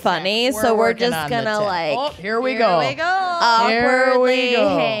to be funny, so we're just gonna here we go. awkwardly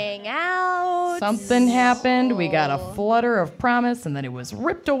hang out. Something happened. We got a flutter of promise, and then it was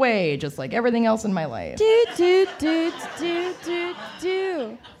ripped away, just like everything else in my life. Do.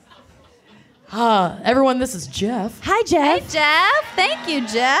 Everyone, this is Jeff. Hi, Jeff. Hey, Jeff. Thank you,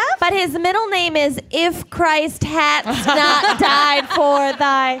 Jeff. But his middle name is If Christ Hadst Not Died for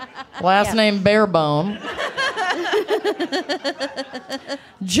Thy. Last name Barebone.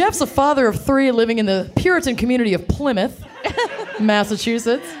 Jeff's a father of 3 living in the Puritan community of Plymouth,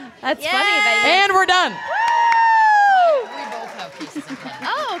 Massachusetts. That's funny that And we're done.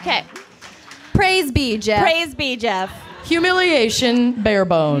 Oh, okay. Praise be, Jeff. Praise be, Jeff. Humiliation,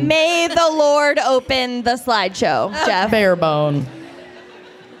 Barebone. May the Lord open the slideshow, Jeff. Barebone.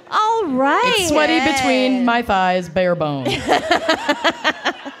 All right. It's sweaty between my thighs, Barebone.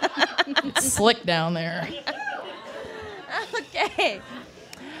 It's slick down there. Okay.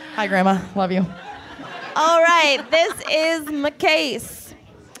 Hi, Grandma. Love you. All right. This is my case.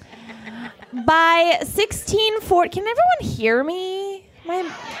 By 1640, can everyone hear me?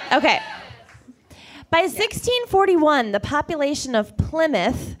 Okay. By 1641, the population of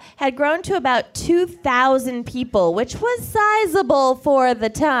Plymouth had grown to about 2,000 people, which was sizable for the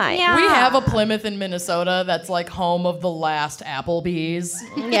time. Yeah. We have a Plymouth in Minnesota that's home of the last Applebee's.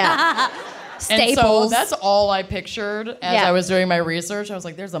 Yeah. And so Staples. that's all I pictured as Yeah. I was doing my research. I was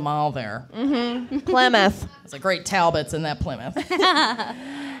like, there's a mall there. Plymouth. It's like great Talbots in that Plymouth.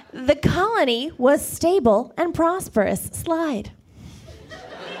 The colony was stable and prosperous. Slide.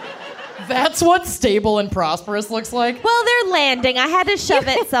 That's what stable and prosperous looks like? Well, they're landing. I had to shove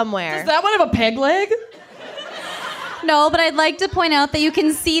it somewhere. Does that one have a peg leg? No, but I'd like to point out that you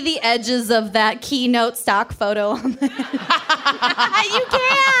can see the edges of that keynote stock photo on the You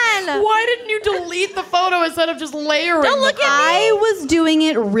can. Why didn't you delete the photo instead of just layering? Don't look at I was doing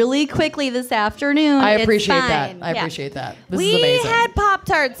it really quickly this afternoon. I It's appreciate fine. that. I appreciate that. This we is amazing. had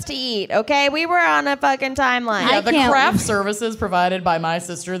Pop-Tarts to eat, okay? We were on a fucking timeline. Yeah, I the can't- craft services provided by my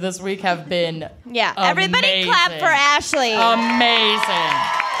sister this week have been Yeah. Everybody amazing. clap for Ashley. Amazing.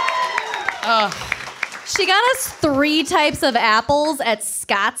 She got us 3 types of apples at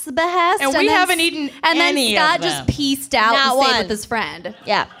Scott's behest. And we then haven't eaten And then any of Scott them. just pieced out Not and one. stayed with his friend.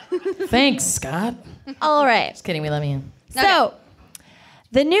 Yeah. Thanks, Scott. All right. Just kidding, we love you. So,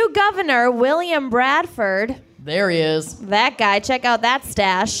 the new governor, William Bradford, There he is. that guy, check out that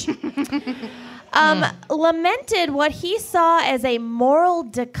stash, lamented what he saw as a moral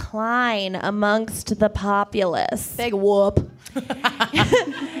decline amongst the populace. Big whoop.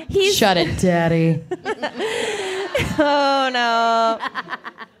 Shut it, Daddy. Oh, no.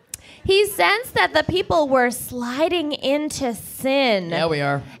 He sensed that the people were sliding into sin. Yeah, we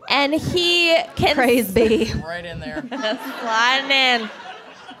are. And he can Praise be. Right in there. sliding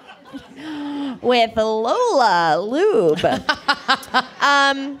in. with Lola Lube.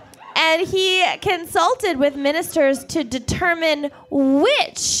 And he consulted with ministers to determine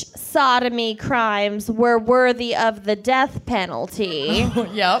which sodomy crimes were worthy of the death penalty.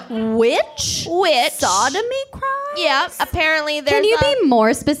 Yep. Which sodomy crime? Yep. Apparently, there's. Can you be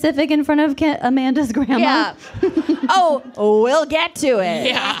more specific in front of Amanda's grandma? Yeah. Oh, we'll get to it.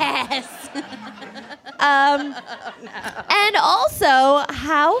 Yes. And also,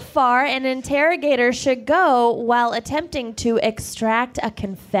 how far an interrogator should go while attempting to extract a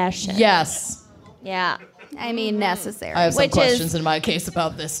confession. Yes. Yeah. I mean, necessary. I have some Which questions is- in my case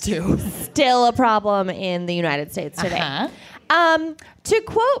about this too. Still a problem in the United States today. To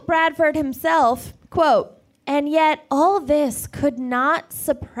quote Bradford himself, quote, "And yet all this could not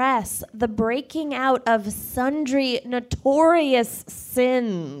suppress the breaking out of sundry notorious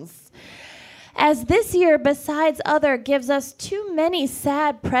sins. As this year, besides other, gives us too many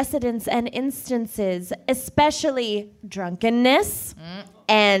sad precedents and instances, especially drunkenness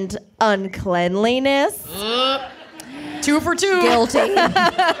and uncleanliness." 2 for 2. Guilty.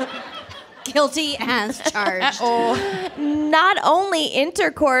 Guilty as charged. Not only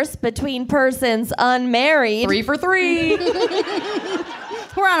intercourse between persons unmarried, 3 for 3.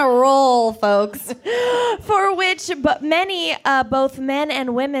 We're on a roll, folks. for which many, both men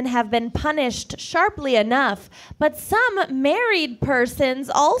and women, have been punished sharply enough, but some married persons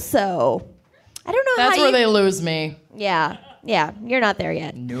also. I don't know That's how where you... they lose me. Yeah, you're not there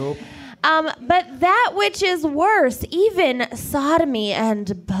yet. Nope. But that which is worse, even sodomy and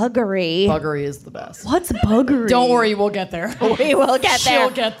buggery. Buggery is the best. What's buggery? Don't worry, we'll get there. We will get there. She'll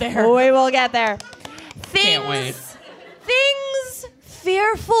get there. We will get there. Can't wait. Things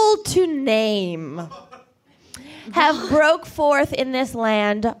fearful to name have broke forth in this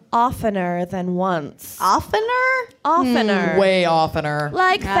land oftener than once. Oftener? Oftener. Way oftener.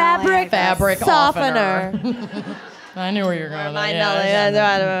 Like fabric softener. softener. I knew where you were going with I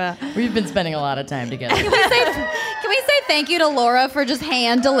that. know. We've been spending a lot of time together. Can we say thank you to Laura for just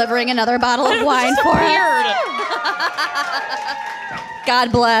hand delivering another bottle of wine for us?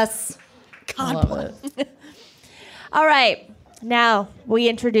 God bless. I love it. All right. Now we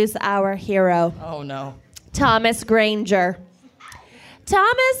introduce our hero, Oh, no. Thomas Granger.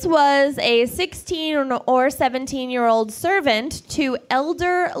 Thomas was a 16 or 17-year-old servant to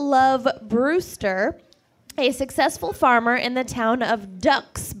Elder Love Brewster, a successful farmer in the town of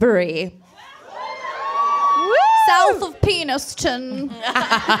Duxbury. South of Peniston.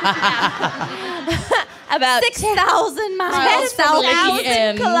 About 6,000 miles south.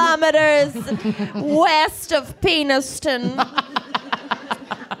 10,000 kilometers west of Peniston.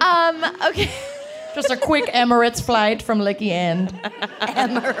 Okay. Just a quick Emirates flight from Licky End.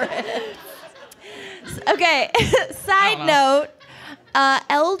 Okay. Side note.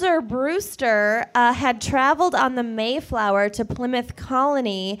 Elder Brewster had traveled on the Mayflower to Plymouth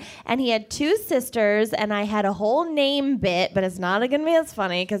Colony, and he had 2 sisters, and I had a whole name bit, but it's not going to be as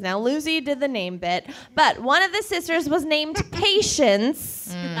funny because now Lucy did the name bit. But one of the sisters was named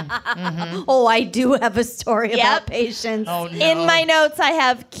Patience. Oh, I do have a story about Patience. Oh, no. In my notes, I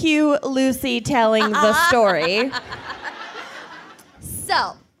have cue Lucy telling the story.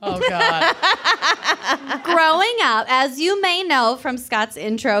 So, Oh, God. growing up, as you may know from Scott's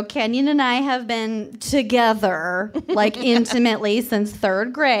intro, Kenyon and I have been together, like intimately, since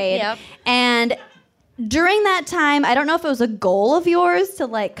 3rd grade. Yep. And during that time, I don't know if it was a goal of yours to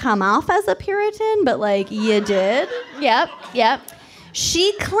like come off as a Puritan, but like you did. Yep.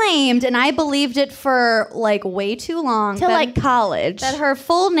 She claimed, and I believed it for like way too long, To like college. that her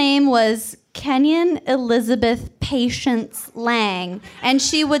full name was Kenyon Elizabeth Patience Lang, and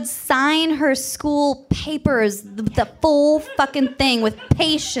she would sign her school papers, the full fucking thing with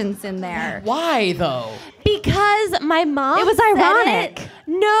Patience in there. Why, though? Because my mom It was said ironic. it.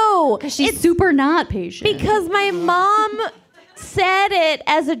 No. She's super not patient. Because my mom said it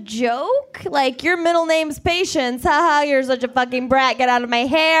as a joke. Like, your middle name's Patience. Haha, you're such a fucking brat. Get out of my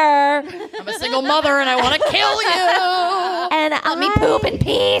hair. I'm a single mother and I want to kill you. And let me poop in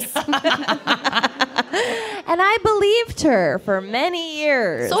peace. And I believed her for many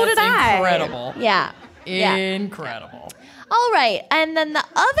years. So did I. Incredible. Yeah. Incredible. All right. And then the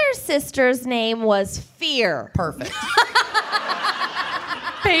other sister's name was Fear. Perfect.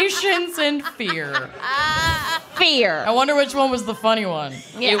 Patience and fear. Fear. I wonder which one was the funny one.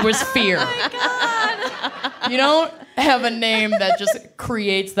 It was fear. Oh my God. You don't have a name that just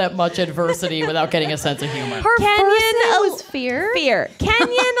creates that much adversity without getting a sense of humor. her first name was Fear. Fear.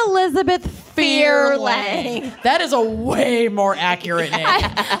 Kenyon Elizabeth Fear. Fear Lang. That is a way more accurate name.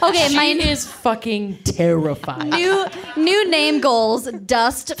 She is fucking terrified. New name goals: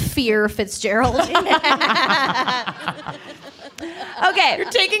 Dust Fear Fitzgerald. Okay. You're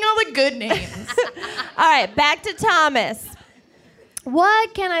taking all the good names. All right, back to Thomas.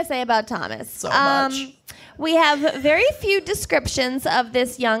 What can I say about Thomas? So much. We have very few descriptions of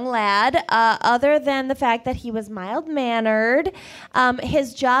this young lad, other than the fact that he was mild-mannered.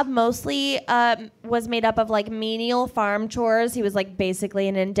 His job mostly was made up of like menial farm chores. He was like basically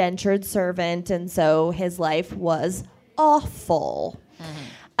an indentured servant, and so his life was awful.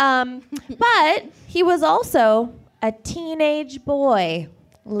 But he was also a teenage boy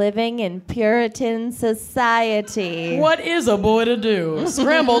living in Puritan society. What is a boy to do?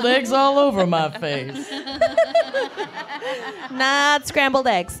 Scrambled eggs all over my face. Not scrambled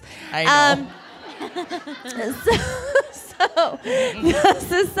eggs. I know. So the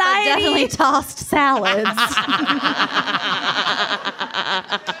society Definitely tossed salads.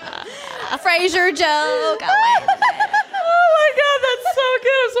 Frasier joke. Oh my God, that's so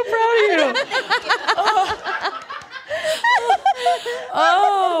good. I'm so proud of you.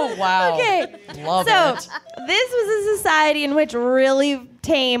 Oh, wow. Okay. Love so it. this was a society in which really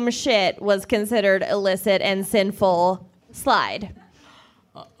tame shit was considered illicit and sinful. Slide.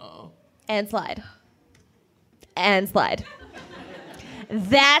 Uh-oh. And slide. And slide.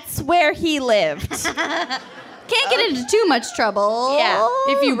 That's where he lived. Can't get into too much trouble. Yeah.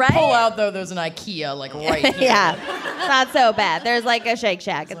 If you Right? pull out, though, there's an IKEA, like, right here. Yeah. It's not so bad. There's like a Shake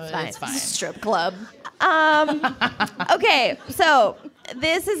Shack. It's fine. It's fine. Strip club. Okay, so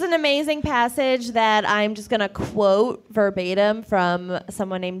this is an amazing passage that I'm just going to quote verbatim from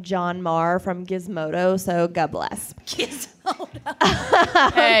someone named John Marr from Gizmodo, so God bless.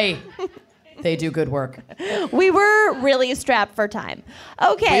 Hey, they do good work. We were really strapped for time.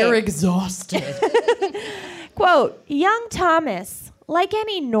 Okay. We're exhausted. Quote, young Thomas, like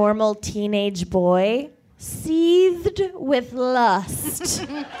any normal teenage boy, seethed with lust.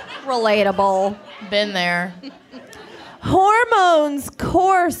 Relatable. Been there. Hormones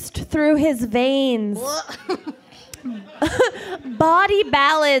coursed through his veins. Body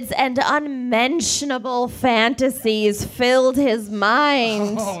ballads and unmentionable fantasies filled his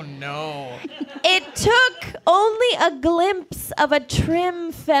mind. Oh, no. It took only a glimpse of a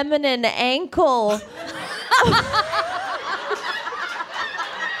trim feminine ankle.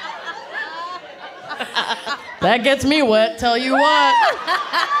 That gets me wet, tell you what.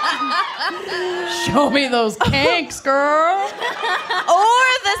 Show me those kinks, girl. Or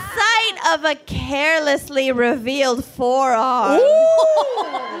the sight of a carelessly revealed forearm.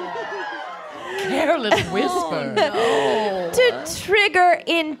 Careless whisper. To trigger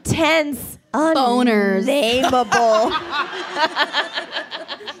intense, Boners. unnameable,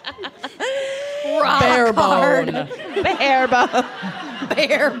 Bare bone. bare bone,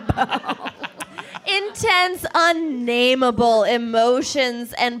 intense, unnameable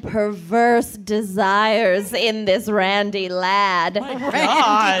emotions and perverse desires in this randy lad.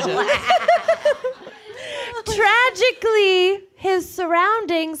 God. Tragically, his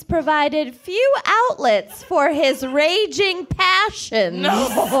surroundings provided few outlets for his raging passions.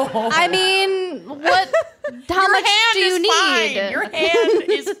 I mean, what? How much do you need? Fine. Your hand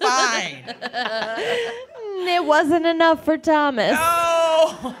is fine. It wasn't enough for Thomas.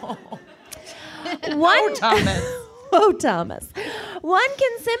 Oh. Thomas. Oh, Thomas. One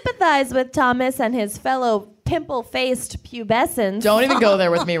can sympathize with Thomas and his fellow pimple-faced pubescents. Don't even go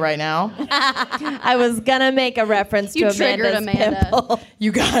there with me right now. I was gonna make a reference You to triggered Amanda's Amanda. pimple.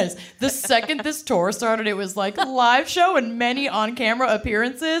 You guys, the second this tour started, it was like live show and many on-camera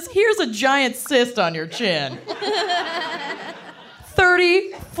appearances. Here's a giant cyst on your chin.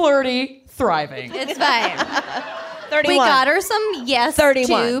 30, flirty, thriving. It's fine. 31. We got her some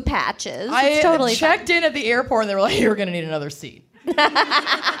 31. 2 patches. I It's totally checked in at the airport and they were like, you're gonna need another seat.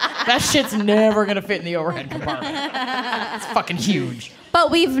 That shit's never gonna fit in the overhead compartment. It's fucking huge. But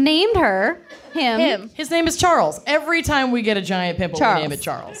we've named her him. His name is Charles. Every time we get a giant pimple, Charles. we name it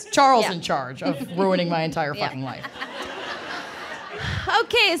Charles. Charles Yeah. in charge of ruining my entire fucking life.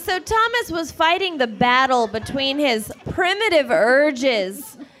 Okay, so Thomas was fighting the battle between his primitive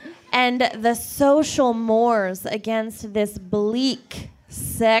urges and the social mores against this bleak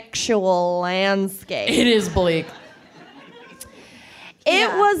sexual landscape. It is bleak. It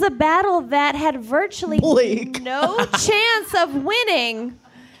was a battle that had virtually no chance of winning.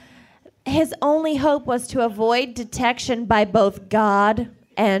 His only hope was to avoid detection by both God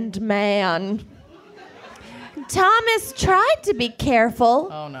and man. Thomas tried to be careful,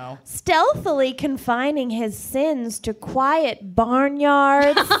 Oh no. stealthily confining his sins to quiet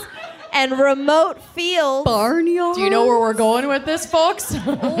barnyards and remote fields. Barnyard. Do you know where we're going with this, folks?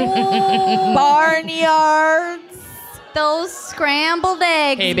 Barnyards. Those scrambled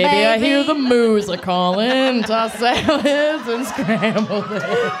eggs, Hey, baby, I hear the moos are calling. Toss salads and scrambled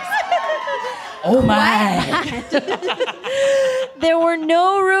eggs. Oh, my. There were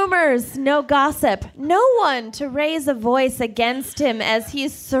no rumors, no gossip, no one to raise a voice against him as he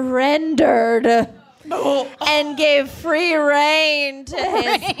surrendered and gave free rein to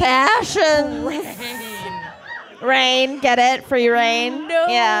his passions. Rain, get it? Free rein? No.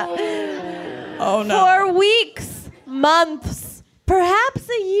 Yeah. Oh, no. For weeks, months, perhaps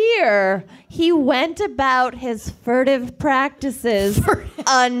a year, he went about his furtive practices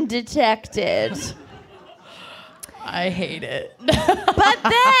undetected. I hate it. But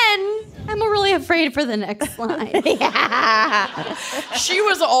then... I'm really afraid for the next line. She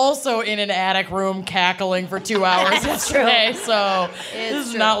was also in an attic room cackling for 2 hours yesterday, so this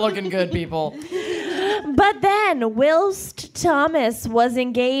is not looking good, people. But then, whilst Thomas was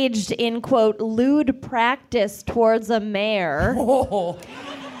engaged in, quote, lewd practice towards a mare... Oh.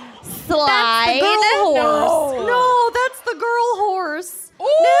 Slide. That's the girl horse. No. No, that's the girl horse.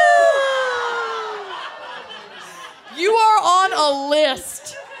 You are on a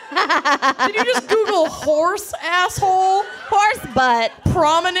list. Did you just Google horse asshole? Horse butt.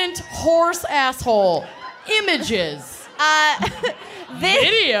 Prominent horse asshole. Images.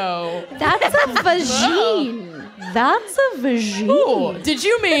 Video. That's a vagine. That's a vagine. Ooh, did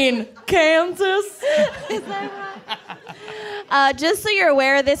you mean Kansas? Just so you're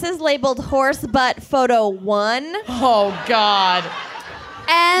aware, this is labeled horse butt photo 1. Oh, God.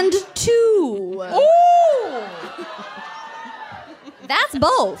 And 2. Ooh. That's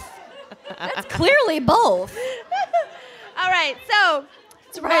both. That's clearly both. All right, so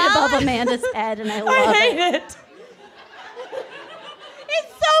It's right above Amanda's head, and I love I it. hate it.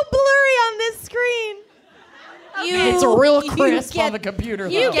 it's so blurry on this screen. It's real crisp on the computer, though.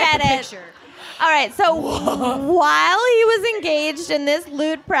 You get it. All right, so while he was engaged in this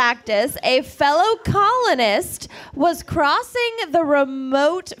lewd practice, a fellow colonist was crossing the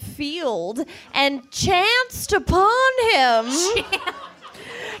remote field and chanced upon him,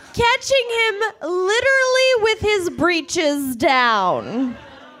 catching him literally with his breeches down.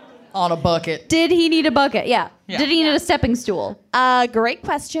 On a bucket. Did he need a bucket? Yeah. Yeah. Did he need a stepping stool? Great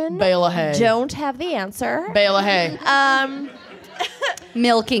question. Bale of hay. Don't have the answer. Bale of hay.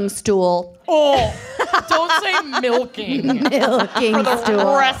 Milking stool. Oh, don't say milking Milking for the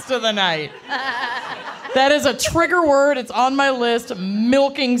stool. rest of the night. That is a trigger word. It's on my list.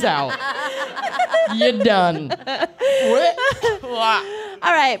 Milking's out. You're done.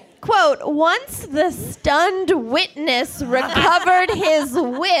 All right. Quote, once the stunned witness recovered his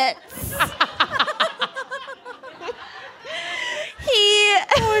wits,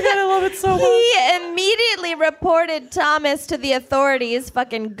 Oh my God, I love it so much. he immediately reported Thomas to the authorities.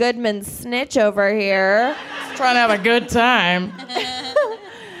 Fucking Goodman snitch over here. Trying to have a good time.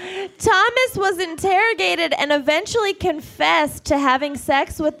 Thomas was interrogated and eventually confessed to having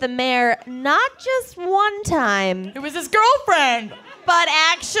sex with the mare not just one time, It was his girlfriend. but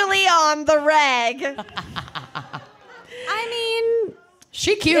actually on the reg. I mean,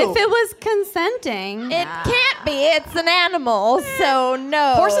 She cute. if it was consenting. It can't be. It's an animal, so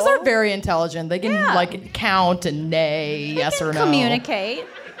no. Horses are very intelligent. They can like count and neigh, yes or no. Communicate.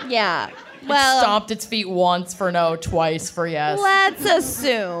 Yeah. It Well, stomped its feet once for no, twice for yes. let's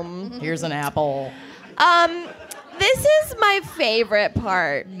assume. Here's an apple. This is my favorite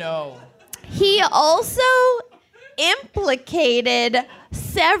part. No. He also implicated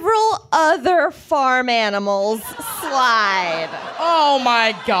several other farm animals. Slide. Oh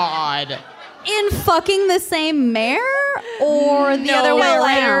my God. In fucking the same mare or the other way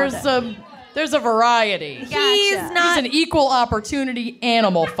around? There's a variety. He's Gotcha. not. He's an equal opportunity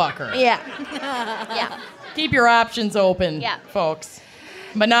animal fucker. Yeah. Yeah. Keep your options open, Yeah. folks.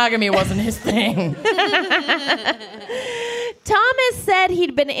 Monogamy wasn't his thing. Thomas said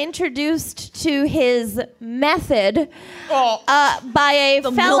he'd been introduced to his method by a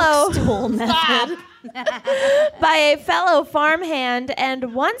fellow Milk stool method. by a fellow farmhand,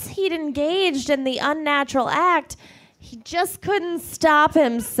 and once he'd engaged in the unnatural act, he just couldn't stop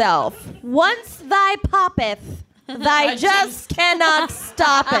himself. Once thy poppeth, thy just cannot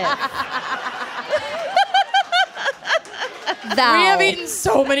stop it. Thou. We have eaten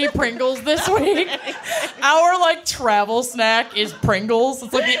so many Pringles this week. Our like travel snack is Pringles.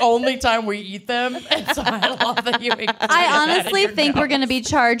 It's like the only time we eat them. And so I love that you I honestly think we're going to be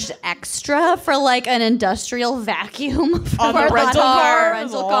charged extra for like an industrial vacuum on for the rental car. rental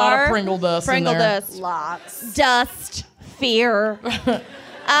There's a lot of car. Pringle dust in Pringle there. dust. Lots. Dust. Fear.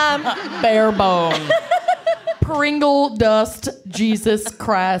 Bare bone. Pringle dust, Jesus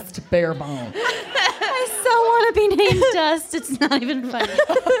Christ, bare bone. I so want to be named Dust. It's not even funny.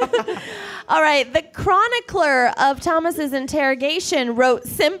 All right, the chronicler of Thomas's interrogation wrote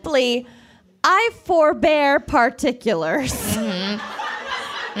simply, "I forbear particulars." Can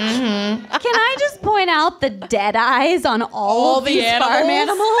I just point out the dead eyes on all of these farm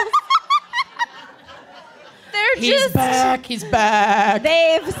animals? They're He's just back. He's back.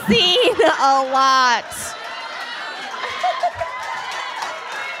 They've seen a lot.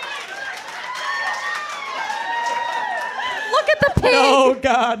 Look at the pig. Oh,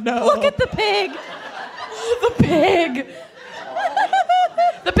 God, no. Look at the pig. the pig.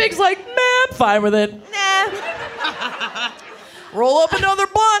 The pig's like, man, I'm fine with it. Nah. Roll up another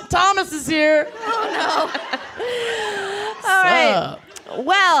blunt. Thomas is here. All right.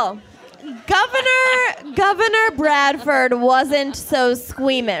 Well, Governor Bradford wasn't so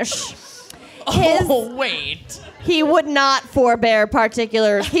squeamish. Wait. He would not forbear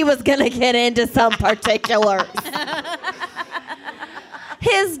particulars. He was going to get into some particulars.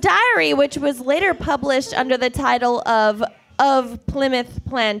 His diary, which was later published under the title of Plymouth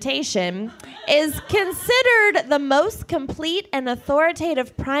Plantation, is considered the most complete and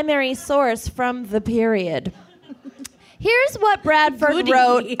authoritative primary source from the period. Here's what Bradford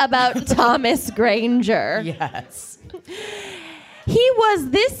wrote about Thomas Granger. Yes. He was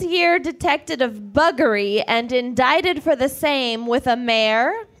this year detected of buggery and indicted for the same with a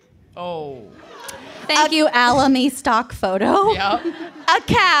mare. Oh. Thank you, Alamy stock photo. Yeah. A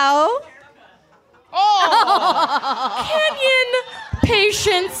cow. Oh. Kenyon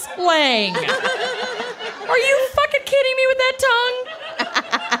Patience Lang. Are you fucking kidding me with that tongue?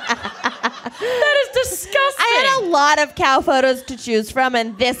 That is disgusting. I had a lot of cow photos to choose from,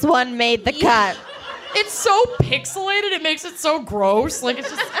 and this one made the cut. It's so pixelated, it makes it so gross. Like, it's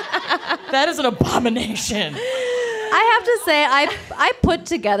just, that is an abomination. I have to say, I put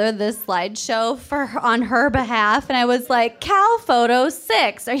together this slideshow on her behalf, and I was like, cow photo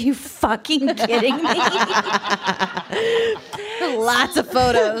 6. Are you fucking kidding me? Lots of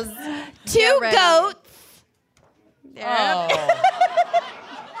photos. 2 goats. Oh.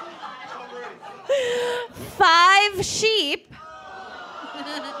 5 sheep.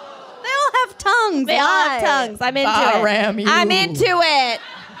 They all have tongues. They all have tongues. I'm into it. I'm into it.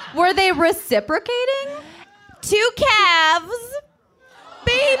 Were they reciprocating? 2 calves.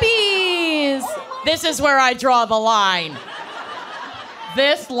 Babies. This is where I draw the line.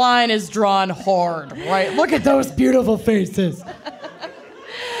 This line is drawn hard, right? Look at those beautiful faces.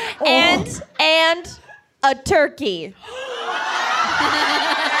 And a turkey.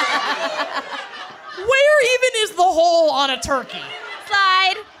 Where even is the hole on a turkey?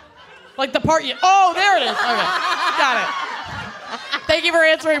 Slide. Like the part you... Oh, there it is. Okay. Got it. Thank you for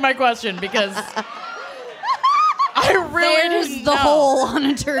answering my question, because I really There's didn't the know. hole on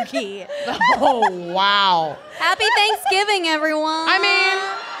a turkey. Oh, wow. Happy Thanksgiving, everyone. I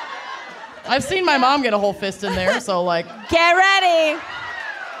mean, I've seen my mom get a whole fist in there, so like... Get ready.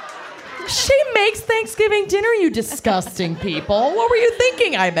 She makes Thanksgiving dinner, you disgusting people. What were you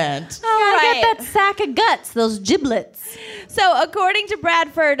thinking I meant? Gotta get that sack of guts, those giblets. So, according to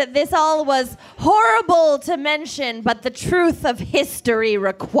Bradford, this all was horrible to mention, but the truth of history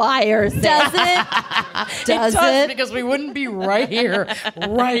requires it. Does it? Does it? Because we wouldn't be right here,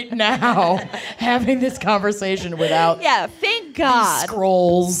 right now, having this conversation without thank God. these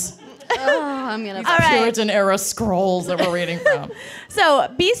scrolls. Oh, I'm gonna. All right. Puritan era scrolls that we're reading from. So,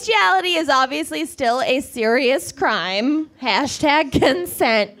 bestiality is obviously still a serious crime.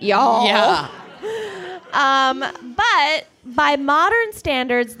 #consent, y'all. Yeah. But by modern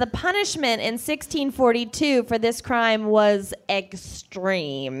standards, the punishment in 1642 for this crime was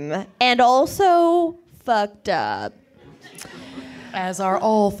extreme and also fucked up. As are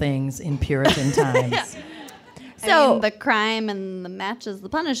all things in Puritan times. So the crime and the matches the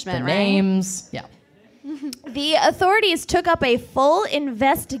punishment, The right? names. Yeah. The authorities took up a full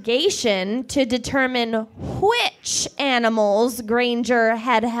investigation to determine which animals Granger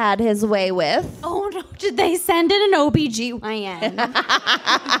had had his way with. Oh no! Did they send in an OBGYN?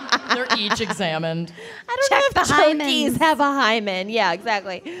 They're each examined. I don't Check know if the turkeys hymens. have a hymen. Yeah,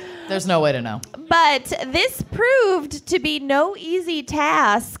 exactly. There's no way to know. But this proved to be no easy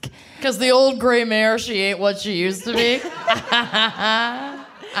task. Because the old gray mare, she ain't what she used to be.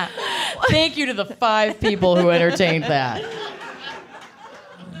 Thank you to the 5 people who entertained that.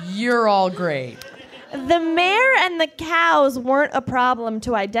 You're all great. The mare and the cows weren't a problem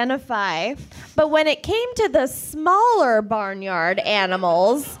to identify, but when it came to the smaller barnyard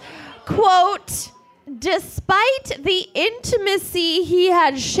animals, quote, Despite the intimacy he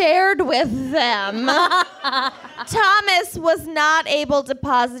had shared with them, Thomas was not able to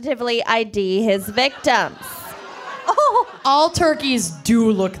positively ID his victims. All turkeys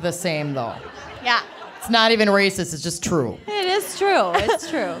do look the same, though. Yeah. It's not even racist, it's just true. It is true. It's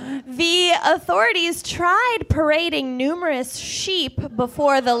true. The authorities tried parading numerous sheep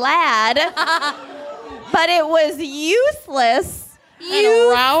before the lad, but it was useless. And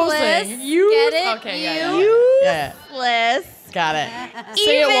arousing. Get it? Okay, yeah. Useless. Got it.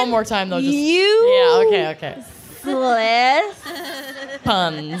 Say it one more time, though. Just, okay. Useless.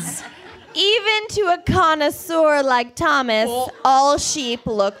 Puns. Even to a connoisseur like Thomas, all sheep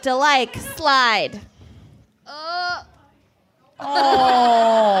looked alike. Slide.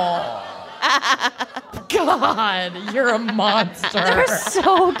 Oh. God, you're a monster. They're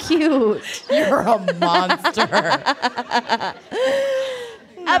so cute. You're a monster.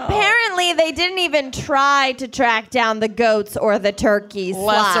 Apparently, they didn't even try to track down the goats or the turkeys.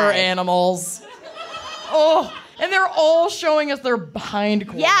 Lesser animals. Oh, and they're all showing us their behind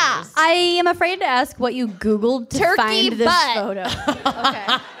quarters. Yeah. I am afraid to ask what you Googled to Turkey find this butt. photo. Okay.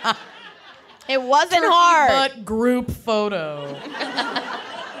 It wasn't Turkey hard. butt group photo.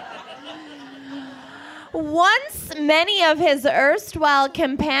 Once many of his erstwhile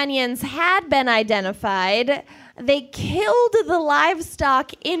companions had been identified, they killed the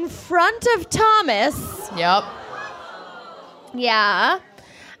livestock in front of Thomas. Yep. Yeah.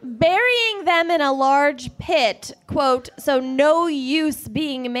 Burying them in a large pit, quote, so no use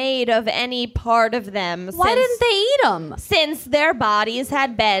being made of any part of them. Why didn't they eat them? Since their bodies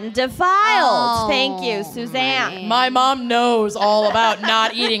had been defiled. Oh, Thank you, Suzanne. My mom knows all about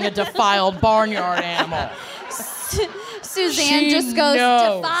not eating a defiled barnyard animal. Suzanne She just goes,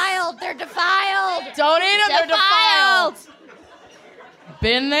 knows. defiled. They're defiled. Don't eat them, they're defiled.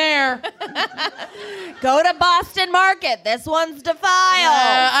 Been there. Go to Boston Market. This one's defiled.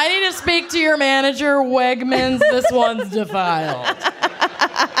 I need to speak to your manager, Wegmans. This one's defiled.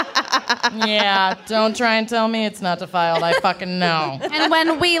 Yeah, don't try and tell me it's not defiled. I fucking know. And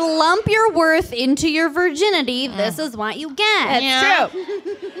when we lump your worth into your virginity, this is what you get. It's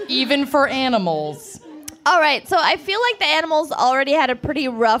true. Even for animals. All right, so I feel like the animals already had a pretty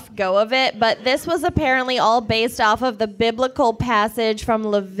rough go of it, but this was apparently all based off of the biblical passage from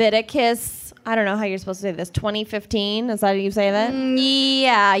Leviticus. I don't know how you're supposed to say this. 2015? Is that how you say that?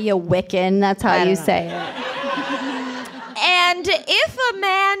 Yeah, you Wiccan. That's how you say it. And if a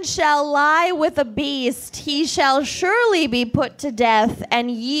man shall lie with a beast, he shall surely be put to death,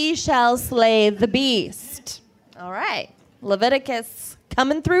 and ye shall slay the beast. All right. Leviticus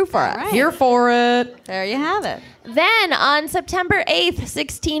coming through for us. Right. Here for it. There you have it. Then on September 8th,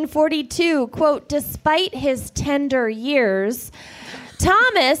 1642, quote, despite his tender years,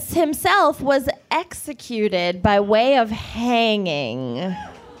 Thomas himself was executed by way of hanging.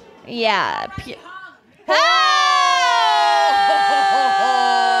 Yeah. Yeah.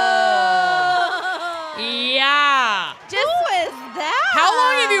 Who is that? How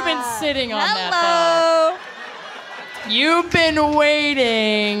long have you been sitting on that, though? You've been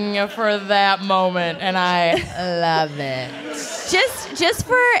waiting for that moment, and I love it. Just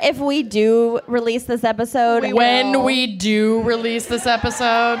for if we do release this episode. When we do release this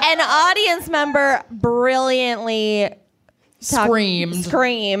episode, an audience member brilliantly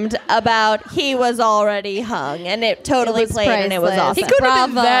screamed about he was already hung, and it totally played, and it was priceless. awesome. he couldn't have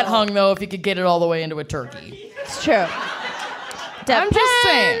been that hung, though, if he could get it all the way into a turkey. It's true. I'm just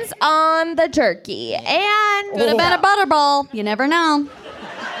saying. Depends on the turkey. And Could have been a butterball. You never know.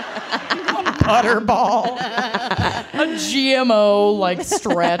 Butterball. A GMO, like,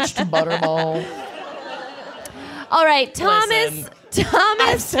 stretched butterball. all right, Thomas.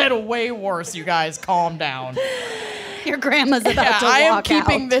 I've said way worse, you guys. Calm down. Your grandma's about to walk I am out.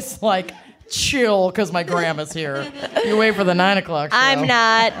 keeping this, like, chill because my grandma's here. You wait for the 9 o'clock show. I'm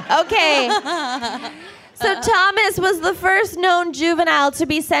not. Okay. So Thomas was the first known juvenile to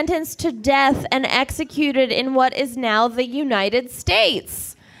be sentenced to death and executed in what is now the United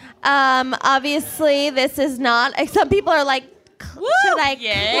States. Obviously, this is not. Some people are like, should I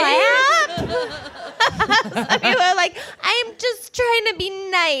clap? Some people are like, I'm just trying to be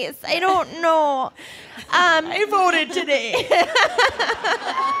nice. I don't know. I voted today.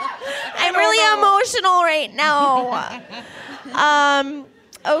 I'm really emotional right now.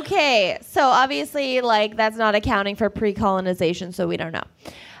 Okay, so obviously, like, that's not accounting for pre-colonization, so we don't know.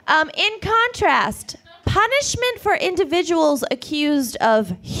 In contrast, punishment for individuals accused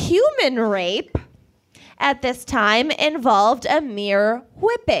of human rape at this time involved a mere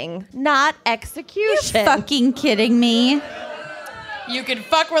whipping, not execution. You're fucking kidding me. You can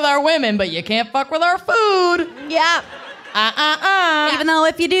fuck with our women, but you can't fuck with our food. Yeah. Even though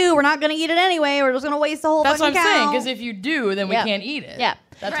if you do, we're not going to eat it anyway. We're just going to waste the whole That's what fucking I'm saying, cow. because if you do, then we can't eat it. Yeah.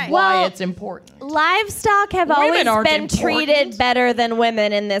 That's why Well, it's important. Livestock have Women always aren't been important. treated better than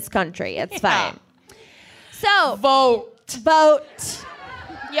women in this country. It's fine. So, Vote. vote.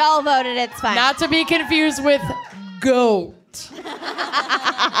 Y'all voted, it's fine. Not to be confused with goat.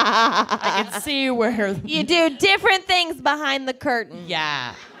 I can see where... You do different things behind the curtain.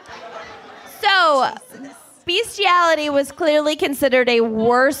 Yeah. So, bestiality was clearly considered a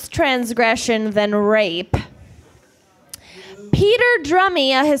worse transgression than rape. Peter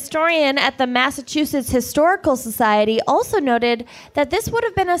Drummy, a historian at the Massachusetts Historical Society, also noted that this would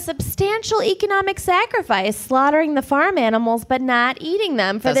have been a substantial economic sacrifice, slaughtering the farm animals but not eating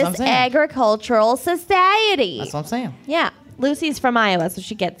them for That's what I'm this saying. agricultural society. That's what I'm saying. Yeah. Lucy's from Iowa, so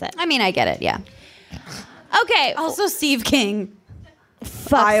she gets it. I mean, I get it, yeah. Okay. Also, Steve King.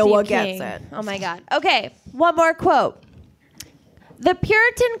 Fuck Iowa Steve gets King. it. Oh my God. Okay, one more quote. The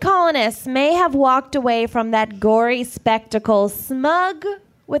Puritan colonists may have walked away from that gory spectacle smug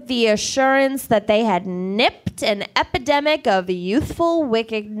with the assurance that they had nipped an epidemic of youthful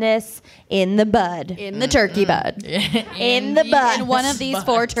wickedness in the bud. In the turkey bud. In the bud. In one of these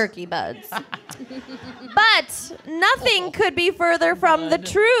 4 turkey buds. But nothing could be further from the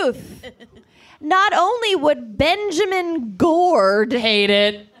truth. Not only would Benjamin Gord, Hate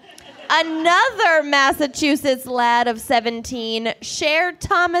it. another Massachusetts lad of 17, shared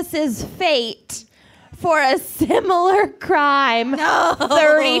Thomas's fate for a similar crime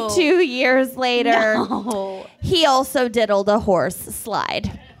 32 years later. No. He also diddled a horse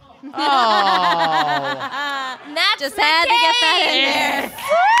slide. Oh. That's Just had to get that in there.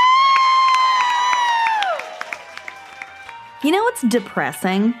 You know what's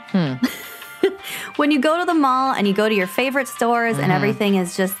depressing? When you go to the mall and you go to your favorite stores and everything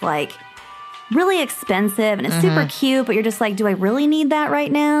is just like really expensive and it's super cute, but you're just like, do I really need that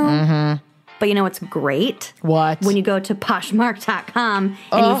right now? But you know what's great? What? When you go to Poshmark.com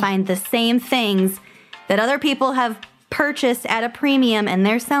and you find the same things that other people have purchased at a premium and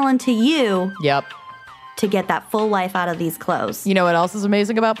they're selling to you Yep. to get that full life out of these clothes. You know what else is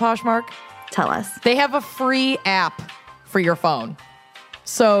amazing about Poshmark? Tell us. They have a free app for your phone.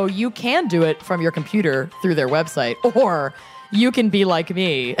 So you can do it from your computer through their website, or you can be like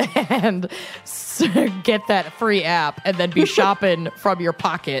me and get that free app and then be shopping from your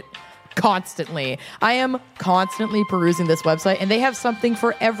pocket constantly. I am constantly perusing this website, and they have something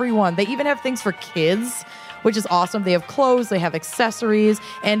for everyone. They even have things for kids, which is awesome. They have clothes, they have accessories,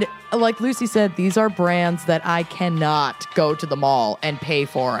 and like Lucy said, these are brands that I cannot go to the mall and pay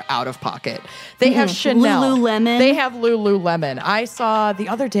for out of pocket. They have Chanel. Lululemon. They have Lululemon. I saw the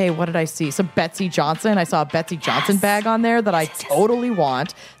other day, what did I see? Some Betsy Johnson. I saw a Betsy Johnson bag on there that I totally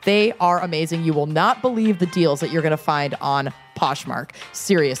want. They are amazing. You will not believe the deals that you're going to find on Poshmark.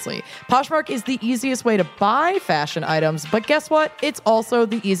 Seriously. Poshmark is the easiest way to buy fashion items, but guess what? It's also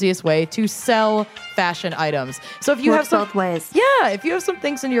the easiest way to sell fashion items. So if you Works have some, both ways. yeah, if you have some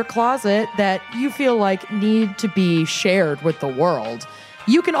things in your closet that you feel like need to be shared with the world,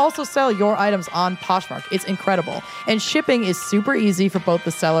 you can also sell your items on Poshmark. It's incredible. And shipping is super easy for both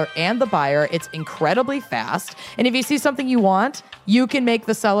the seller and the buyer. It's incredibly fast. And if you see something you want, you can make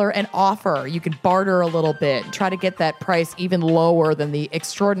the seller an offer. You can barter a little bit, try to get that price even lower than the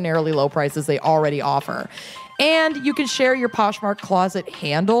extraordinarily low prices they already offer. And you can share your Poshmark closet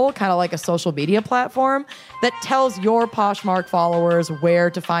handle, kind of like a social media platform that tells your Poshmark followers where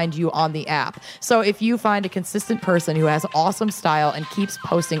to find you on the app. So if you find a consistent person who has awesome style and keeps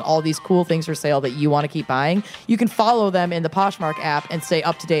posting all these cool things for sale that you want to keep buying, you can follow them in the Poshmark app and stay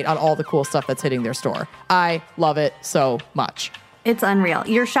up to date on all the cool stuff that's hitting their store. I love it so much. It's unreal.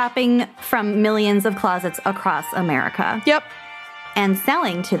 You're shopping from millions of closets across America. Yep. And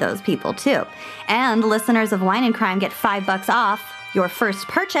selling to those people too. And listeners of Wine and Crime get $5 off your first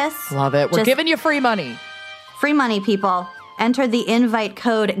purchase. Love it. We're Just giving you free money. free money, people. Enter the invite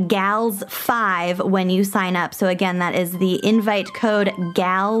code GALS5 when you sign up. So again, that is the invite code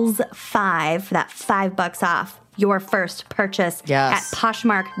GALS5 for that $5 off your first purchase at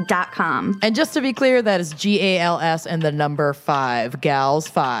Poshmark.com. And just to be clear, that is GALS and the number 5. Gals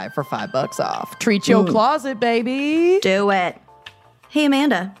 5 for $5 off. Treat your closet, baby. Do it. Hey,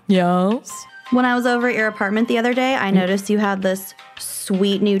 Amanda. Yes. When I was over at your apartment the other day, I noticed you had this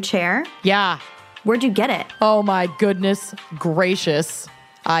sweet new chair. Yeah. Where'd you get it? Oh my goodness gracious.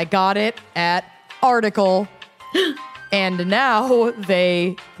 I got it at Article. And now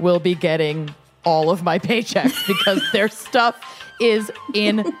they will be getting all of my paychecks because their stuff is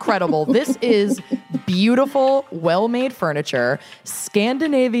incredible. This is beautiful, well-made furniture,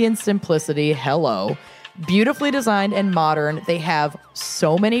 Scandinavian simplicity, hello. Beautifully designed and modern. They have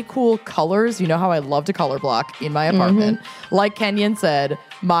so many cool colors. You know how I love to color block in my apartment. Like Kenyon said,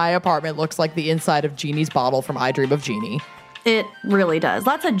 my apartment looks like the inside of Genie's bottle from I Dream of Jeannie. It really does.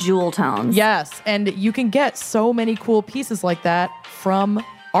 Lots of jewel tones. Yes, and you can get so many cool pieces like that from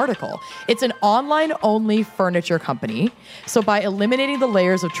Article. It's an online-only furniture company. So by eliminating the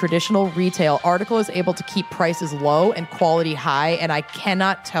layers of traditional retail, Article is able to keep prices low and quality high. And I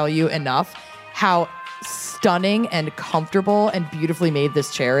cannot tell you enough how stunning and comfortable and beautifully made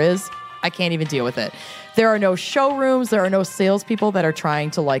this chair is. I can't even deal with it. There are no showrooms. There are no salespeople that are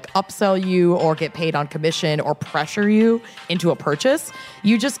trying to like upsell you or get paid on commission or pressure you into a purchase.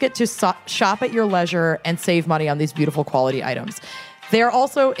 You just get to shop at your leisure and save money on these beautiful quality items. They are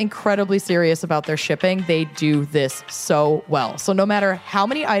also incredibly serious about their shipping. They do this so well. So no matter how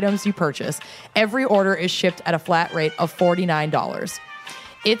many items you purchase, every order is shipped at a flat rate of $49.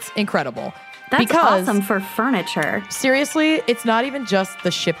 It's incredible. That's awesome for furniture. Seriously, it's not even just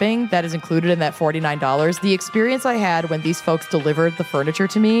the shipping that is included in that $49. The experience I had when these folks delivered the furniture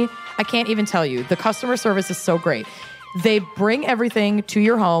to me, I can't even tell you. The customer service is so great. They bring everything to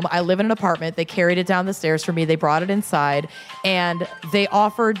your home. I live in an apartment. They carried it down the stairs for me. They brought it inside, and they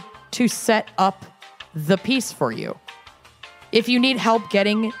offered to set up the piece for you. If you need help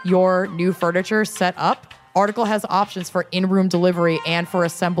getting your new furniture set up, Article has options for in-room delivery and for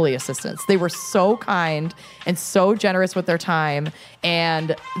assembly assistance. They were so kind and so generous with their time,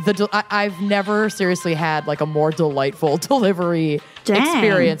 and I've never seriously had like a more delightful delivery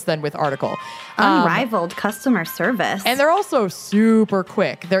experience than with Article. Unrivaled customer service. And they're also super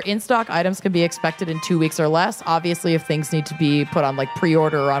quick. Their in-stock items can be expected in 2 weeks or less. Obviously, if things need to be put on like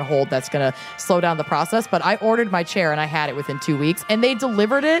pre-order or on hold, that's going to slow down the process. But I ordered my chair and I had it within 2 weeks, and they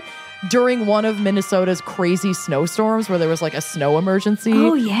delivered it during one of Minnesota's crazy snowstorms where there was like a snow emergency.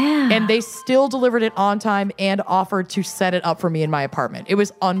 Oh, yeah. And they still delivered it on time and offered to set it up for me in my apartment. It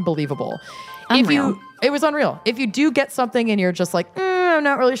was unbelievable. It was unreal. If you do get something and you're just like, I'm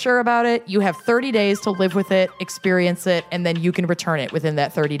not really sure about it, you have 30 days to live with it, experience it, and then you can return it within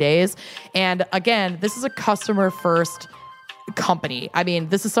that 30 days. And again, this is a customer-first company. I mean,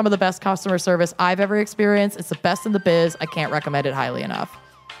 this is some of the best customer service I've ever experienced. It's the best in the biz. I can't recommend it highly enough.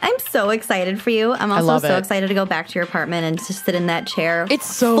 I'm so excited for you. I'm also so excited to go back to your apartment and just sit in that chair. It's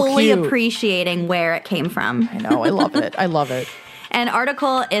so fully cute. Appreciating where it came from. I know. I love it. I love it. And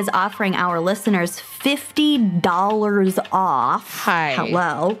Article is offering our listeners $50 off.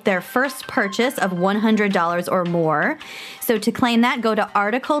 Hello. Their first purchase of $100 or more. So to claim that, go to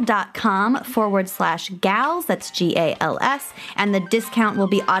article.com/gals. That's GALS. And the discount will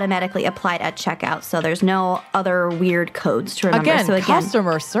be automatically applied at checkout. So there's no other weird codes to remember. Again,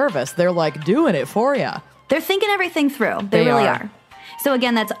 customer service. They're like doing it for you. They're thinking everything through. They really are. So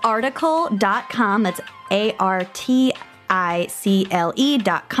again, that's article.com. That's article.com/GALS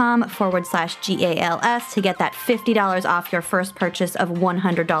to get that $50 off your first purchase of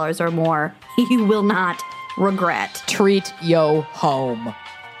 $100 or more. You will not regret. Treat yo home.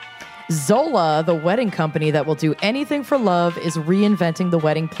 Zola, the wedding company that will do anything for love, is reinventing the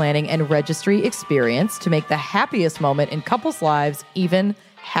wedding planning and registry experience to make the happiest moment in couples' lives even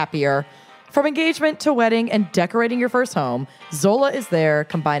happier. From engagement to wedding and decorating your first home, Zola is there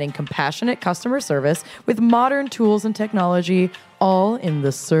combining compassionate customer service with modern tools and technology, all in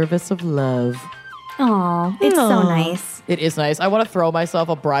the service of love. Oh, it's so nice. It is nice. I want to throw myself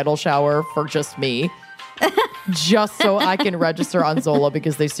a bridal shower for just me. Just so I can register on Zola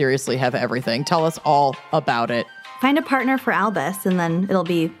because they seriously have everything. Tell us all about it. Find a partner for Albus and then it'll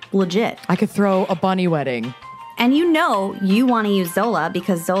be legit. I could throw a bunny wedding. And you know you want to use Zola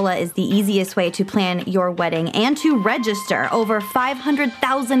because Zola is the easiest way to plan your wedding and to register. Over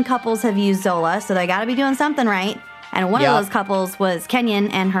 500,000 couples have used Zola, so they got to be doing something right. And one of those couples was Kenyon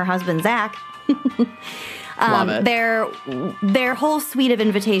and her husband, Zach. Love it. Their whole suite of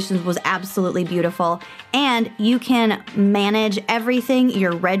invitations was absolutely beautiful. And you can manage everything,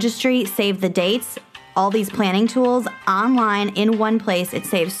 your registry, save the dates, all these planning tools online in one place. It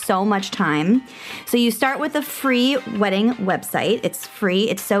saves so much time. So you start with a free wedding website. It's free.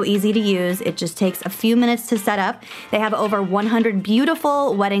 It's so easy to use. It just takes a few minutes to set up. They have over 100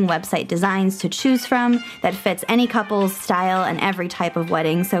 beautiful wedding website designs to choose from that fits any couple's style and every type of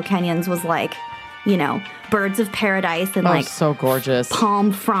wedding. So Kenyon's was like, you know, birds of paradise and like so gorgeous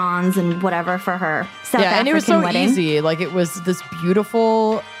palm fronds and whatever for her South African and it was so wedding. easy. Like it was this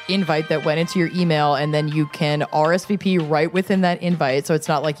beautiful invite that went into your email, and then you can RSVP right within that invite. So it's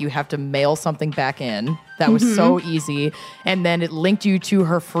not like you have to mail something back in. That was so easy. And then it linked you to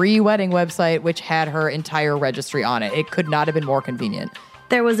her free wedding website, which had her entire registry on it. It could not have been more convenient.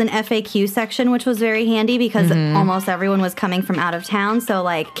 There was an FAQ section, which was very handy because almost everyone was coming from out of town. So,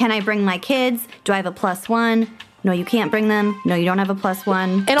 like, can I bring my kids? Do I have a +1? No, you can't bring them. No, you don't have a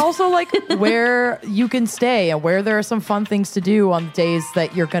 +1. And also, like, where you can stay and where there are some fun things to do on the days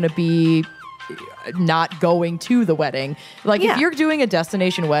that you're going to be not going to the wedding. Like, if you're doing a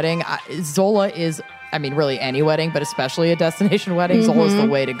destination wedding, Zola is... I mean, really any wedding, but especially a destination wedding, Zola's the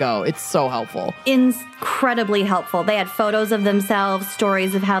way to go. It's so helpful. Incredibly helpful. They had photos of themselves,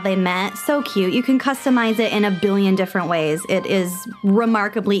 stories of how they met. So cute. You can customize it in a billion different ways. It is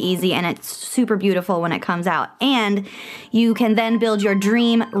remarkably easy, and it's super beautiful when it comes out. And you can then build your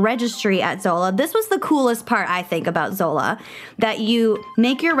dream registry at Zola. This was the coolest part, I think, about Zola, that you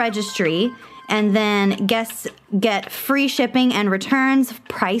make your registry, and then guests get free shipping and returns,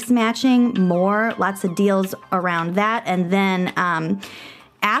 price matching, more, lots of deals around that. And then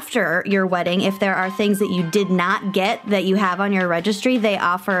after your wedding, if there are things that you did not get that you have on your registry, they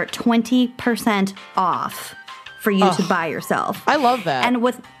offer 20% off for you to buy yourself. I love that. And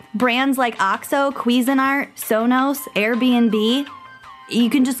with brands like OXO, Cuisinart, Sonos, Airbnb, you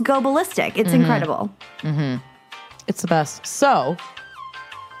can just go ballistic. It's incredible. It's the best. So...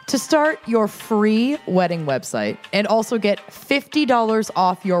 to start your free wedding website and also get $50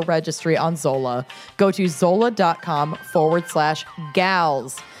 off your registry on Zola, go to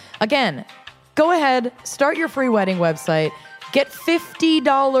zola.com/gals. Again, go ahead, start your free wedding website, get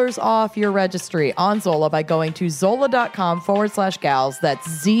 $50 off your registry on Zola by going to zola.com/gals.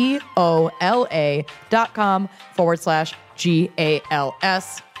 That's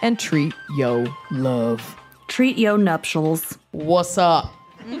ZOLA.com/GALS, and treat yo love. Treat yo nuptials. What's up?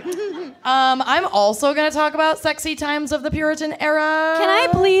 I'm also going to talk about sexy times of the Puritan era. Can I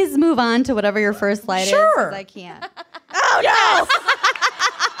please move on to whatever your first slide is? Sure. 'Cause I can't. Oh, yes!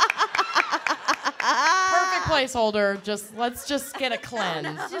 Perfect placeholder. Let's just get a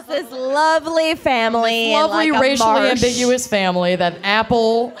cleanse. Just this lovely family. This lovely, in like a racially marsh. ambiguous family that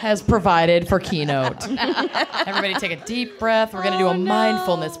Apple has provided for Keynote. Everybody take a deep breath. We're going to do a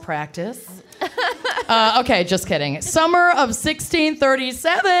mindfulness practice. Okay, just kidding. Summer of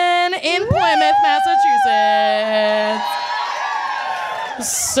 1637 in Plymouth, Massachusetts.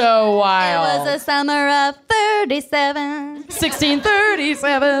 So wild. It was a summer of 37.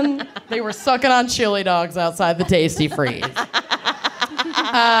 1637. They were sucking on chili dogs outside the Tasty Freeze.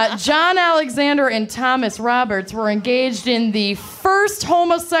 John Alexander and Thomas Roberts were engaged in the first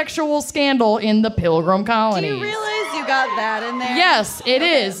homosexual scandal in the Pilgrim colonies. Do you realize you got that in there? Yes, it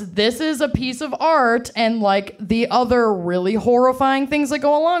is. This is a piece of art, and like the other really horrifying things that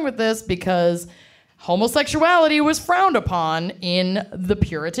go along with this, because homosexuality was frowned upon in the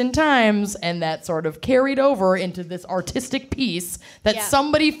Puritan times, and that sort of carried over into this artistic piece that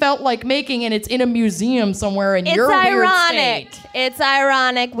somebody felt like making, and it's in a museum somewhere in your weird state. It's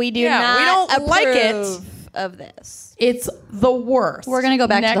ironic. We do not we don't approve like it. of this. It's the worst. We're going to go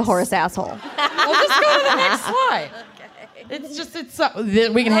back to the Next- horse asshole. We'll just go to the next slide. It's just,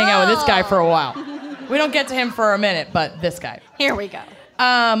 we can hang out with this guy for a while. We don't get to him for a minute, but this guy. Here we go.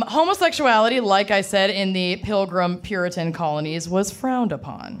 Homosexuality, like I said, in the Pilgrim Puritan colonies was frowned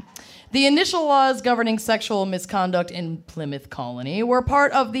upon. The initial laws governing sexual misconduct in Plymouth colony were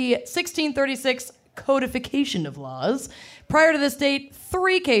part of the 1636 Codification of Laws. Prior to this date,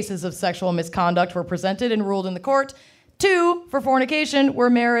 3 cases of sexual misconduct were presented and ruled in the court. 2 for fornication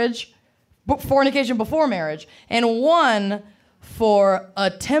before marriage, and 1 for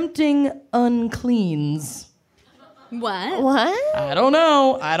attempting uncleans. What? I don't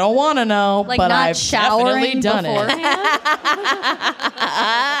know. I don't want to know, Like but not I've showering definitely done it.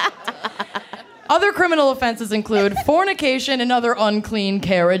 Other criminal offenses include fornication and other unclean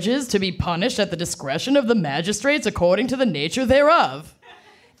carriages to be punished at the discretion of the magistrates according to the nature thereof,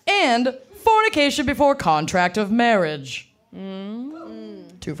 and fornication before contract of marriage. 2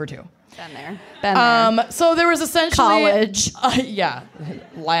 for 2. Been there. So there was essentially College.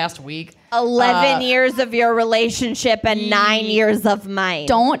 Last week. 11 years of your relationship and 9 years of mine.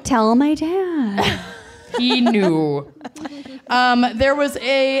 Don't tell my dad. He knew. There was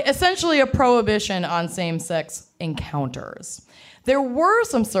essentially a prohibition on same-sex encounters. There were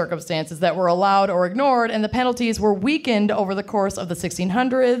some circumstances that were allowed or ignored, and the penalties were weakened over the course of the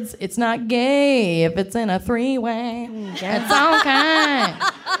 1600s. It's not gay if it's in a 3-way. It's okay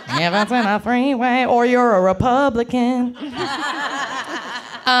if it's in a 3-way, or you're a Republican.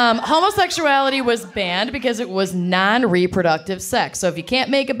 Homosexuality was banned because it was non-reproductive sex. So if you can't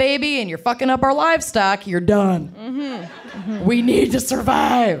make a baby and you're fucking up our livestock, you're done. We need to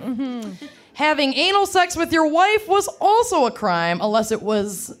survive. Having anal sex with your wife was also a crime unless it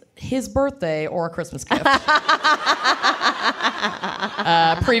was his birthday or a Christmas gift.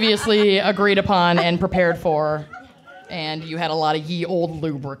 Previously agreed upon and prepared for, and you had a lot of ye old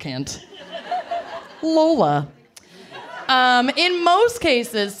lubricant. Lola. In most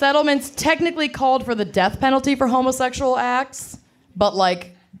cases, settlements technically called for the death penalty for homosexual acts, but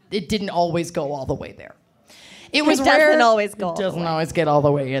like it didn't always go all the way there. It was rare. Doesn't always go. Doesn't always get all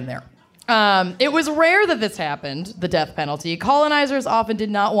the way in there. It was rare that this happened, the death penalty. Colonizers often did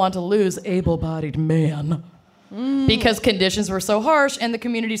not want to lose able-bodied men because conditions were so harsh and the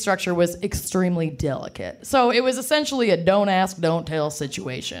community structure was extremely delicate. So it was essentially a don't ask, don't tell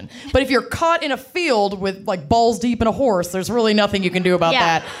situation. But if you're caught in a field with like balls deep in a horse, there's really nothing you can do about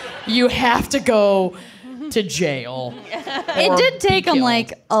that. You have to go to jail. It did take him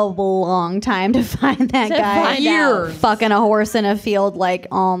like a long time to find that guy. Years. Fucking a horse in a field like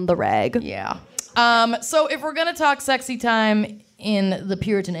on the reg. Yeah. So if we're going to talk sexy time in the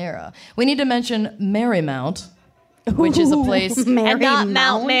Puritan era, we need to mention Marymount, which is a place... And not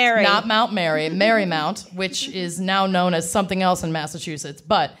Mount Mary. Not Mount Mary. Marymount, which is now known as something else in Massachusetts,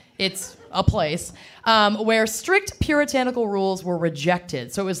 but it's a place where strict puritanical rules were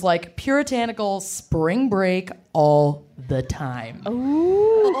rejected. So it was like puritanical spring break all the time.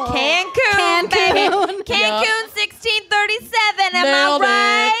 Ooh. Cancun, baby. Cancun 1637, am Nailed I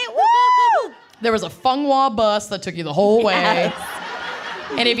right? Woo! There was a Feng Hua bus that took you the whole way.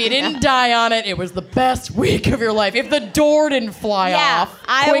 And if you didn't die on it, it was the best week of your life. If the door didn't fly off,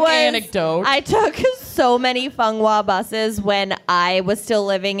 anecdote. I took so many Feng Hua buses when I was still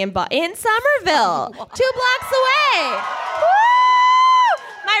living in Somerville, 2 blocks away. Woo!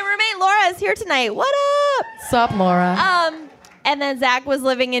 My roommate Laura is here tonight. What up? Sup, Laura? And then Zach was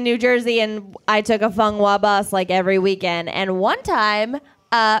living in New Jersey, and I took a Feng Hua bus like every weekend. And one time,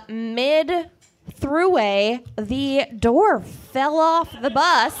 mid-throughway, the door fell off the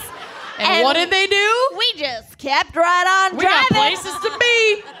bus. And what did they do? We just kept right on We driving. got places to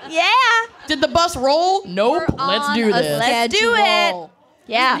be. Yeah. Did the bus roll? Nope. Let's do this. Let's do it.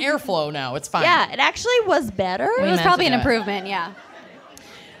 Yeah. There's airflow now. It's fine. Yeah, it actually was better. It was probably an improvement, yeah.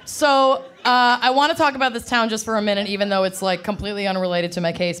 So I want to talk about this town just for a minute, even though it's like completely unrelated to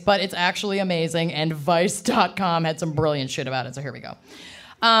my case, but it's actually amazing, and Vice.com had some brilliant shit about it, so here we go.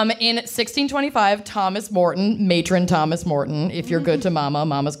 In 1625, Thomas Morton, matron Thomas Morton, if you're good to mama,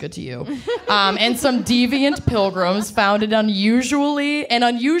 mama's good to you, and some deviant pilgrims founded an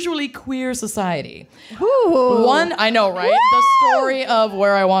unusually queer society. Ooh. I know, right? Woo! The story of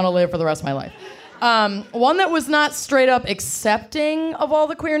where I want to live for the rest of my life. One that was not straight up accepting of all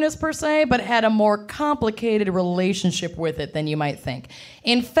the queerness per se, but had a more complicated relationship with it than you might think.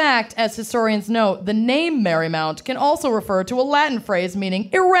 In fact, as historians note, the name Marymount can also refer to a Latin phrase meaning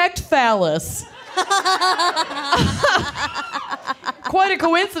erect phallus. Quite a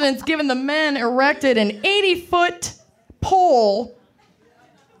coincidence given the men erected an 80-foot pole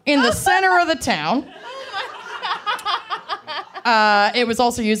in the center of the town. It was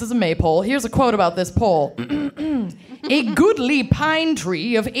also used as a maypole. Here's a quote about this pole. A goodly pine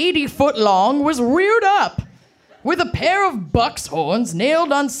tree of 80 foot long was reared up, with a pair of buck's horns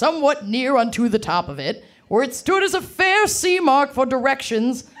nailed on somewhat near unto the top of it, where it stood as a fair sea mark for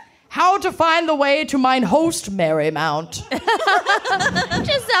directions how to find the way to mine host Marymount.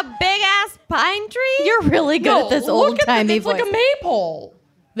 Just a big-ass pine tree? You're really good at this old-timey voice. It's like a maypole.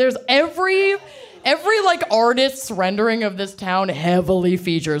 There's every like artist's rendering of this town heavily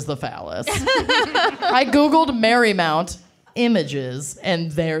features the phallus. I googled Marymount images,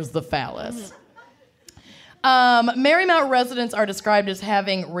 and there's the phallus. Marymount residents are described as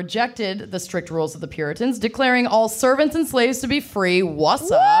having rejected the strict rules of the Puritans, declaring all servants and slaves to be free.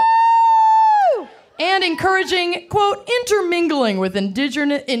 What's up? And encouraging, quote, intermingling with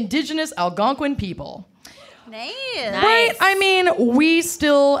indigenous Algonquin people. Nice. Right? I mean, we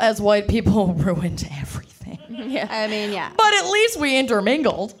still, as white people, ruined everything. Yeah. I mean, yeah. But at least we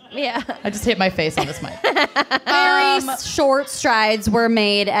intermingled. Yeah. I just hit my face on this mic. Very short strides were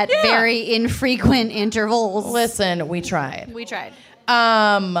made at very infrequent intervals. Listen, we tried. We tried.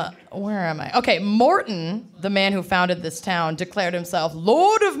 Where am I? Okay, Morton, the man who founded this town, declared himself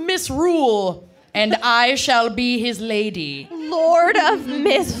Lord of Misrule, and I shall be his lady. Lord of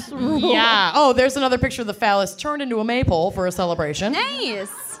Misrule. Yeah. Oh, there's another picture of the phallus turned into a maypole for a celebration. Nice.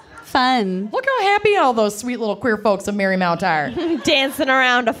 Fun. Look how happy all those sweet little queer folks of Marymount are. Dancing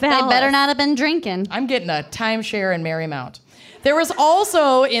around a phallus. They better not have been drinking. I'm getting a timeshare in Marymount. There was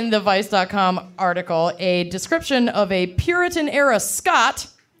also in the Vice.com article a description of a Puritan-era Scot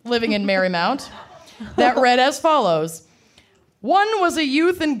living in Marymount that read as follows. One was a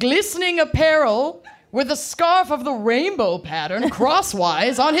youth in glistening apparel with a scarf of the rainbow pattern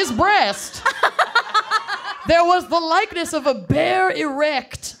crosswise on his breast. There was the likeness of a bear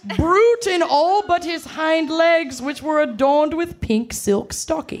erect, brute in all but his hind legs, which were adorned with pink silk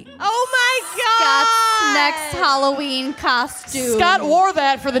stockings. Oh my God! Scott's next Halloween costume. Scott wore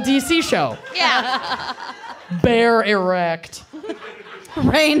that for the DC show. Yeah. Bear erect.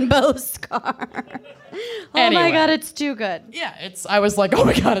 Rainbow scar. Oh Anyway. my God, it's too good. Yeah, I was like, oh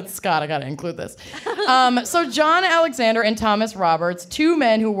my God, it's Scott. I got to include this. So John Alexander and Thomas Roberts, two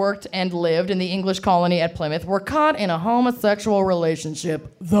men who worked and lived in the English colony at Plymouth, were caught in a homosexual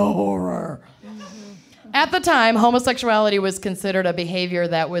relationship. The horror. At the time, homosexuality was considered a behavior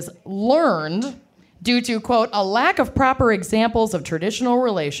that was learned due to, quote, a lack of proper examples of traditional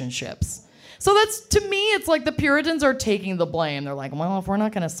relationships. So that's, to me, it's like the Puritans are taking the blame. They're like, well, if we're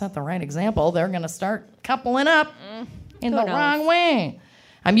not going to set the right example, they're going to start coupling up in the wrong way.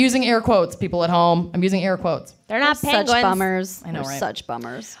 I'm using air quotes, people at home. I'm using air quotes. They're not penguins. Such bummers. I know, They're right? Such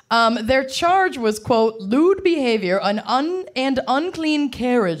bummers. Their charge was, quote, lewd behavior and unclean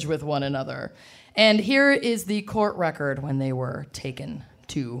carriage with one another. And here is the court record when they were taken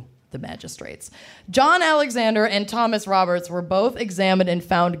to the magistrates. John Alexander and Thomas Roberts were both examined and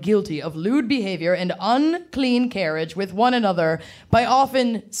found guilty of lewd behavior and unclean carriage with one another by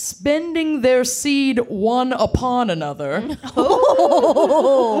often spending their seed one upon another.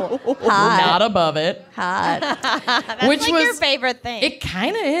 Not above it. That's Which like was your favorite thing. It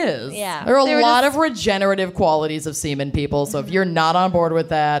kind of is. Yeah. There are They a were lot just- of regenerative qualities of semen, people. So if you're not on board with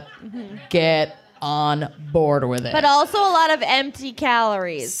that, get on board with it. But also a lot of empty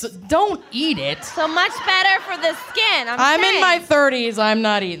calories. So don't eat it. So much better for the skin. I'm saying. in my 30s. I'm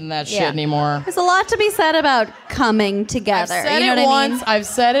not eating that shit Yeah. anymore. There's a lot to be said about coming I've together. said You know it what I once. mean? I've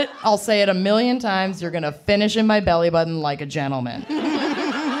said it. I'll say it a million times. You're going to finish in my belly button like a gentleman.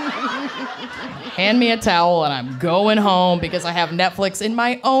 Hand me a towel and I'm going home because I have Netflix in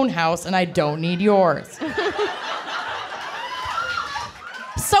my own house and I don't need yours.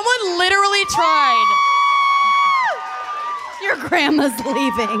 Someone literally tried. Your grandma's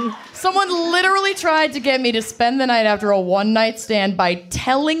leaving. Someone literally tried to get me to spend the night after a one-night stand by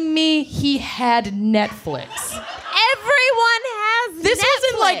telling me he had Netflix. Everyone has This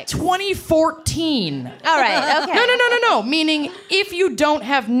was in like Netflix. 2014. All right, okay. No. Meaning, if you don't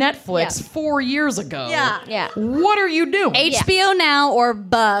have Netflix Yeah. 4 years ago, Yeah. what are you doing? HBO Now or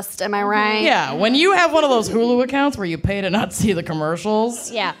bust, am I right? Yeah, when you have one of those Hulu accounts where you pay to not see the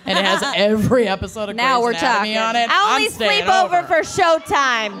commercials, Yeah. and it has every episode of Now Grey's we're Anatomy talking. on it, I only I'm staying sleep over for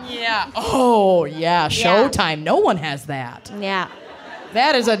Showtime. Yeah. Oh, yeah, Showtime. No one has that. Yeah.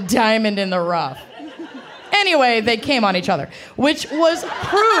 That is a diamond in the rough. Anyway, they came on each other, which was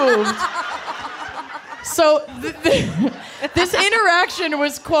proved. So this interaction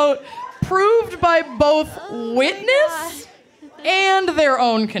was, quote, proved by both witness and their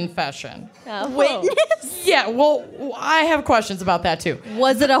own confession. Witness? Yeah, well, I have questions about that too.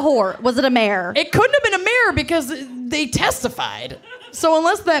 Was it a whore? Was it a mare? It couldn't have been a mayor because they testified. So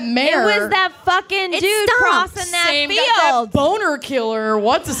unless that mayor... It was that fucking dude stunk. crossing that same guy, field. that boner killer,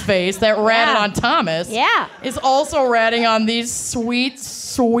 what's his face, that ratted on Thomas, Yeah. is also ratting on these sweet,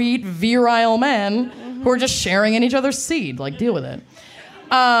 sweet virile men who are just sharing in each other's seed. Like, deal with it.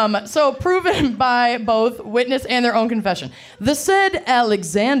 So proven by both witness and their own confession. The said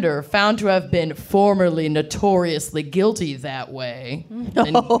Alexander, found to have been formerly notoriously guilty that way, been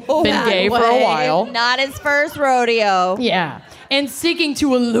gay for a while. Not his first rodeo. Yeah. And seeking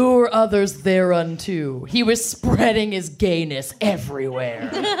to allure others thereunto, he was spreading his gayness everywhere.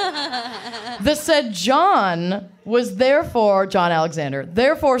 The said John was therefore, John Alexander,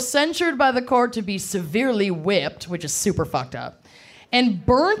 therefore censured by the court to be severely whipped, which is super fucked up, and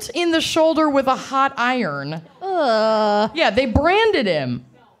burnt in the shoulder with a hot iron. Yeah, they branded him.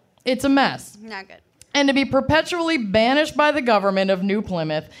 It's a mess. Not good. And to be perpetually banished by the government of New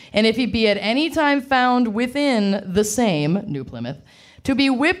Plymouth, and if he be at any time found within the same, New Plymouth, to be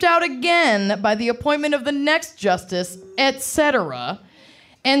whipped out again by the appointment of the next justice, etc.,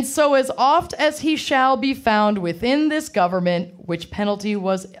 and so as oft as he shall be found within this government, which penalty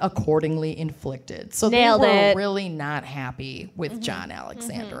was accordingly inflicted. So Nailed they were it. really not happy with John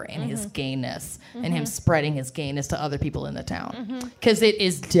Alexander and his gayness and him spreading his gayness to other people in the town, because it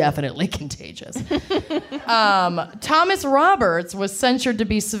is definitely contagious. Thomas Roberts was censured to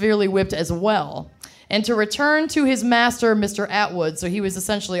be severely whipped as well, and to return to his master, Mr. Atwood, so he was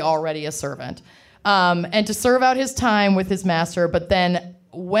essentially already a servant. and to serve out his time with his master. But then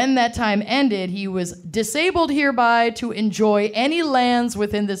when that time ended, he was disabled hereby to enjoy any lands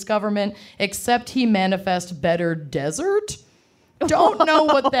within this government except he manifest better desert. Don't know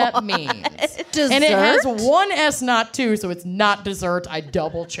what that means. And it has one S, not two, so it's not dessert. I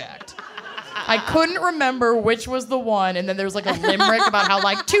double checked. I couldn't remember which was the one, and then there's like a limerick about how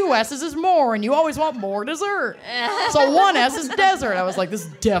like 2 S's is more, and you always want more dessert. So 1 S is desert. I was like, this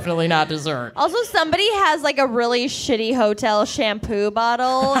is definitely not dessert. Also, somebody has like a really shitty hotel shampoo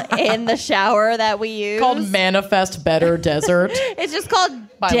bottle in the shower that we use. Called Manifest Better Desert. It's just called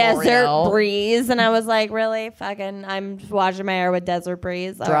Desert Breeze, and I was like, really? Fucking, I'm washing my hair with Desert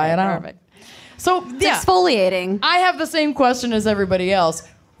Breeze. Dry it out. Perfect. So, yeah. Exfoliating. I have the same question as everybody else.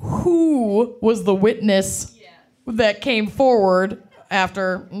 Who was the witness that came forward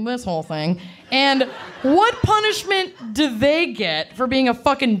after this whole thing? And what punishment do they get for being a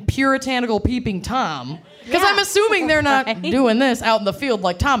fucking puritanical peeping Tom? Because I'm assuming they're not doing this out in the field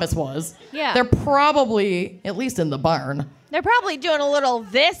like Thomas was. Yeah. They're probably at least in the barn. They're probably doing a little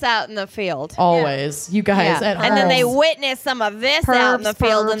this out in the field. Always. You guys at home. And then they witnessed some of this out in the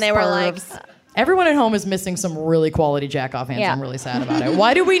field, and they were like... Everyone at home is missing some really quality jack-off hands. Yeah. I'm really sad about it.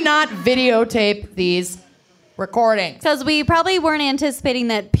 Why do we not videotape these recordings? Because we probably weren't anticipating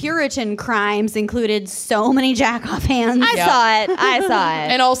that Puritan Crimes included so many jack-off hands. I saw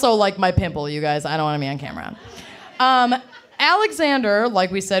it. And also, like, my pimple, you guys. I don't want to be on camera. Alexander, like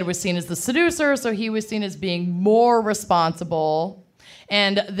we said, was seen as the seducer, so he was seen as being more responsible.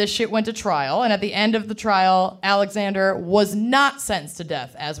 And this shit went to trial. And at the end of the trial, Alexander was not sentenced to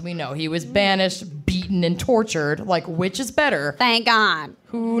death, as we know. He was banished, beaten, and tortured. Like, which is better? Thank God.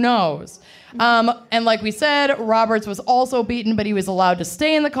 Who knows? And like we said, Roberts was also beaten, but he was allowed to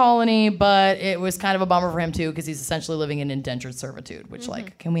stay in the colony. But it was kind of a bummer for him, too, because he's essentially living in indentured servitude, which,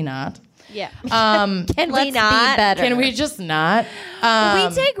 like, can we not? Yeah. Can we not? Be better. Can we just not? We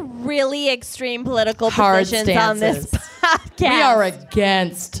take really extreme political positions on this podcast. We are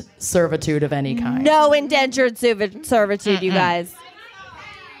against servitude of any kind. No indentured servitude, you guys.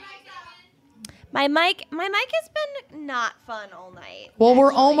 My mic has been not fun all night. Well,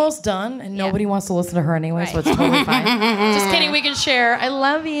 we're almost done, and nobody wants to listen to her anyway, so it's totally fine. Just kidding, we can share. I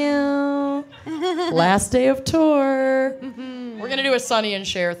love you. Last day of tour. We're going to do a Sonny and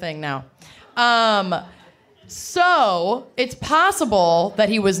Cher thing now. So, it's possible that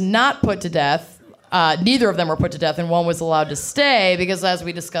he was not put to death. Neither of them were put to death, and one was allowed to stay, because as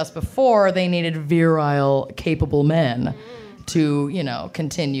we discussed before, they needed virile, capable men to, you know,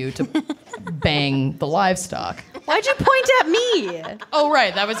 continue to bang the livestock. Why'd you point at me? Oh,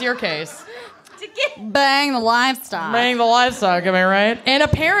 right, that was your case. Bang the livestock. Bang the livestock, am I right? And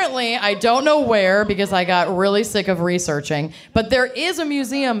apparently, I don't know where, because I got really sick of researching, but there is a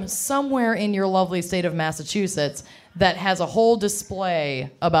museum somewhere in your lovely state of Massachusetts that has a whole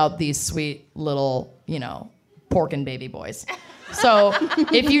display about these sweet little, you know, pork and baby boys. So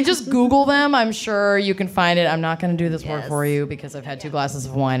if you just Google them, I'm sure you can find it. I'm not going to do this work for you because I've had 2 glasses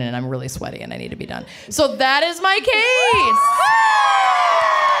of wine and I'm really sweaty and I need to be done. So that is my case.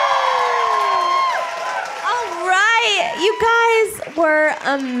 All right. You guys were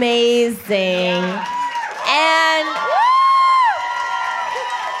amazing. And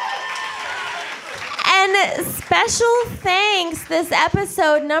special thanks this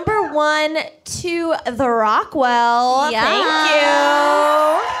episode number 1 to the Rockwell. Yeah. Thank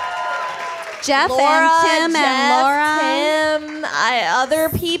you. Jeff Laura, and Tim and Laura. Tim, other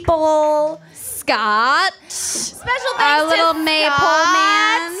people. Scott. Special thanks Our to little maypole Scott.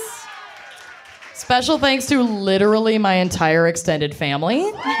 man. Special thanks to literally my entire extended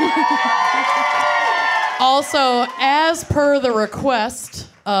family. Also, as per the request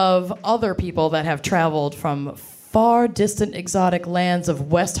of other people that have traveled from far distant exotic lands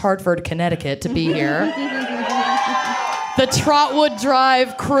of West Hartford, Connecticut to be here, the Trotwood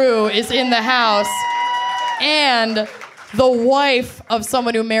Drive crew is in the house, and the wife of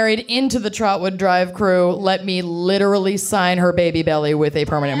someone who married into the Trotwood Drive crew let me literally sign her baby belly with a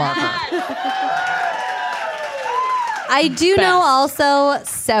permanent marker. I do know also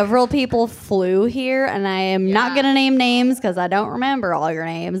several people flew here, and I am not going to name names because I don't remember all your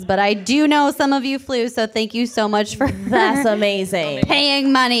names, but I do know some of you flew, so thank you so much for That's amazing.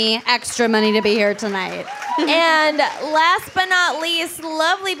 paying money, extra money to be here tonight. And last but not least,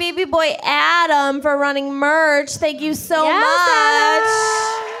 lovely baby boy Adam for running merch. Thank you so much.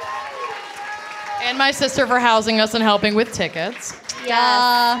 And my sister for housing us and helping with tickets.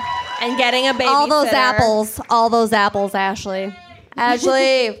 Yes. And getting a babysitter. All those apples, Ashley.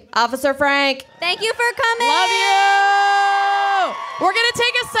 Ashley, Officer Frank. Thank you for coming. Love you! We're going to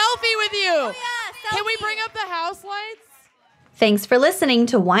take a selfie with you. Yes. Can we bring up the house lights? Thanks for listening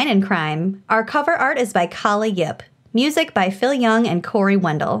to Wine and Crime. Our cover art is by Kala Yip. Music by Phil Young and Corey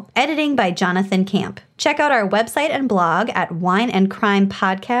Wendell. Editing by Jonathan Camp. Check out our website and blog at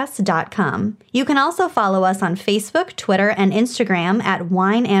wineandcrimepodcast.com. You can also follow us on Facebook, Twitter, and Instagram at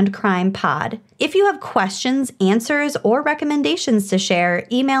Wine and Crime Pod. If you have questions, answers, or recommendations to share,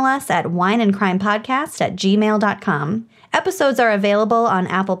 email us at wineandcrimepodcast@gmail.com. Episodes are available on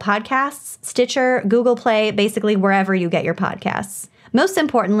Apple Podcasts, Stitcher, Google Play, basically wherever you get your podcasts. Most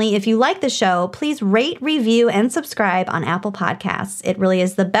importantly, if you like the show, please rate, review, and subscribe on Apple Podcasts. It really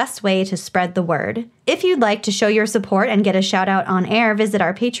is the best way to spread the word. If you'd like to show your support and get a shout out on air, visit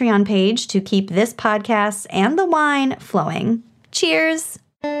our Patreon page to keep this podcast and the wine flowing. Cheers!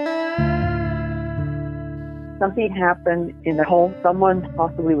 Something happened in the home. Someone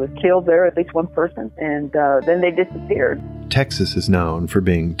possibly was killed there, at least one person, and then they disappeared. Texas is known for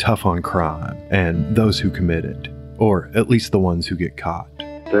being tough on crime and those who commit it, or at least the ones who get caught.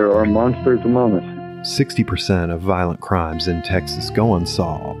 There are monsters among us. 60% of violent crimes in Texas go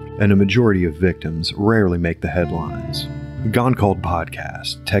unsolved, and a majority of victims rarely make the headlines. Gone Cold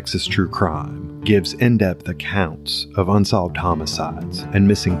Podcast, Texas True Crime, gives in-depth accounts of unsolved homicides and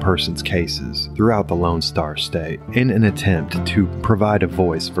missing persons cases throughout the Lone Star State in an attempt to provide a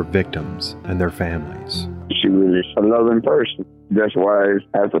voice for victims and their families. She was a loving person. That's why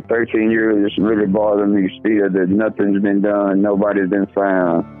after 13 years, it's really bothering me still that nothing's been done, nobody's been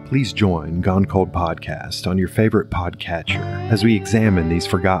found. Please join Gone Cold Podcast on your favorite podcatcher as we examine these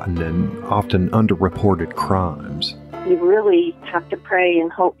forgotten and often underreported crimes. You really have to pray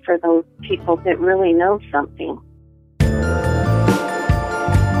and hope for those people that really know something.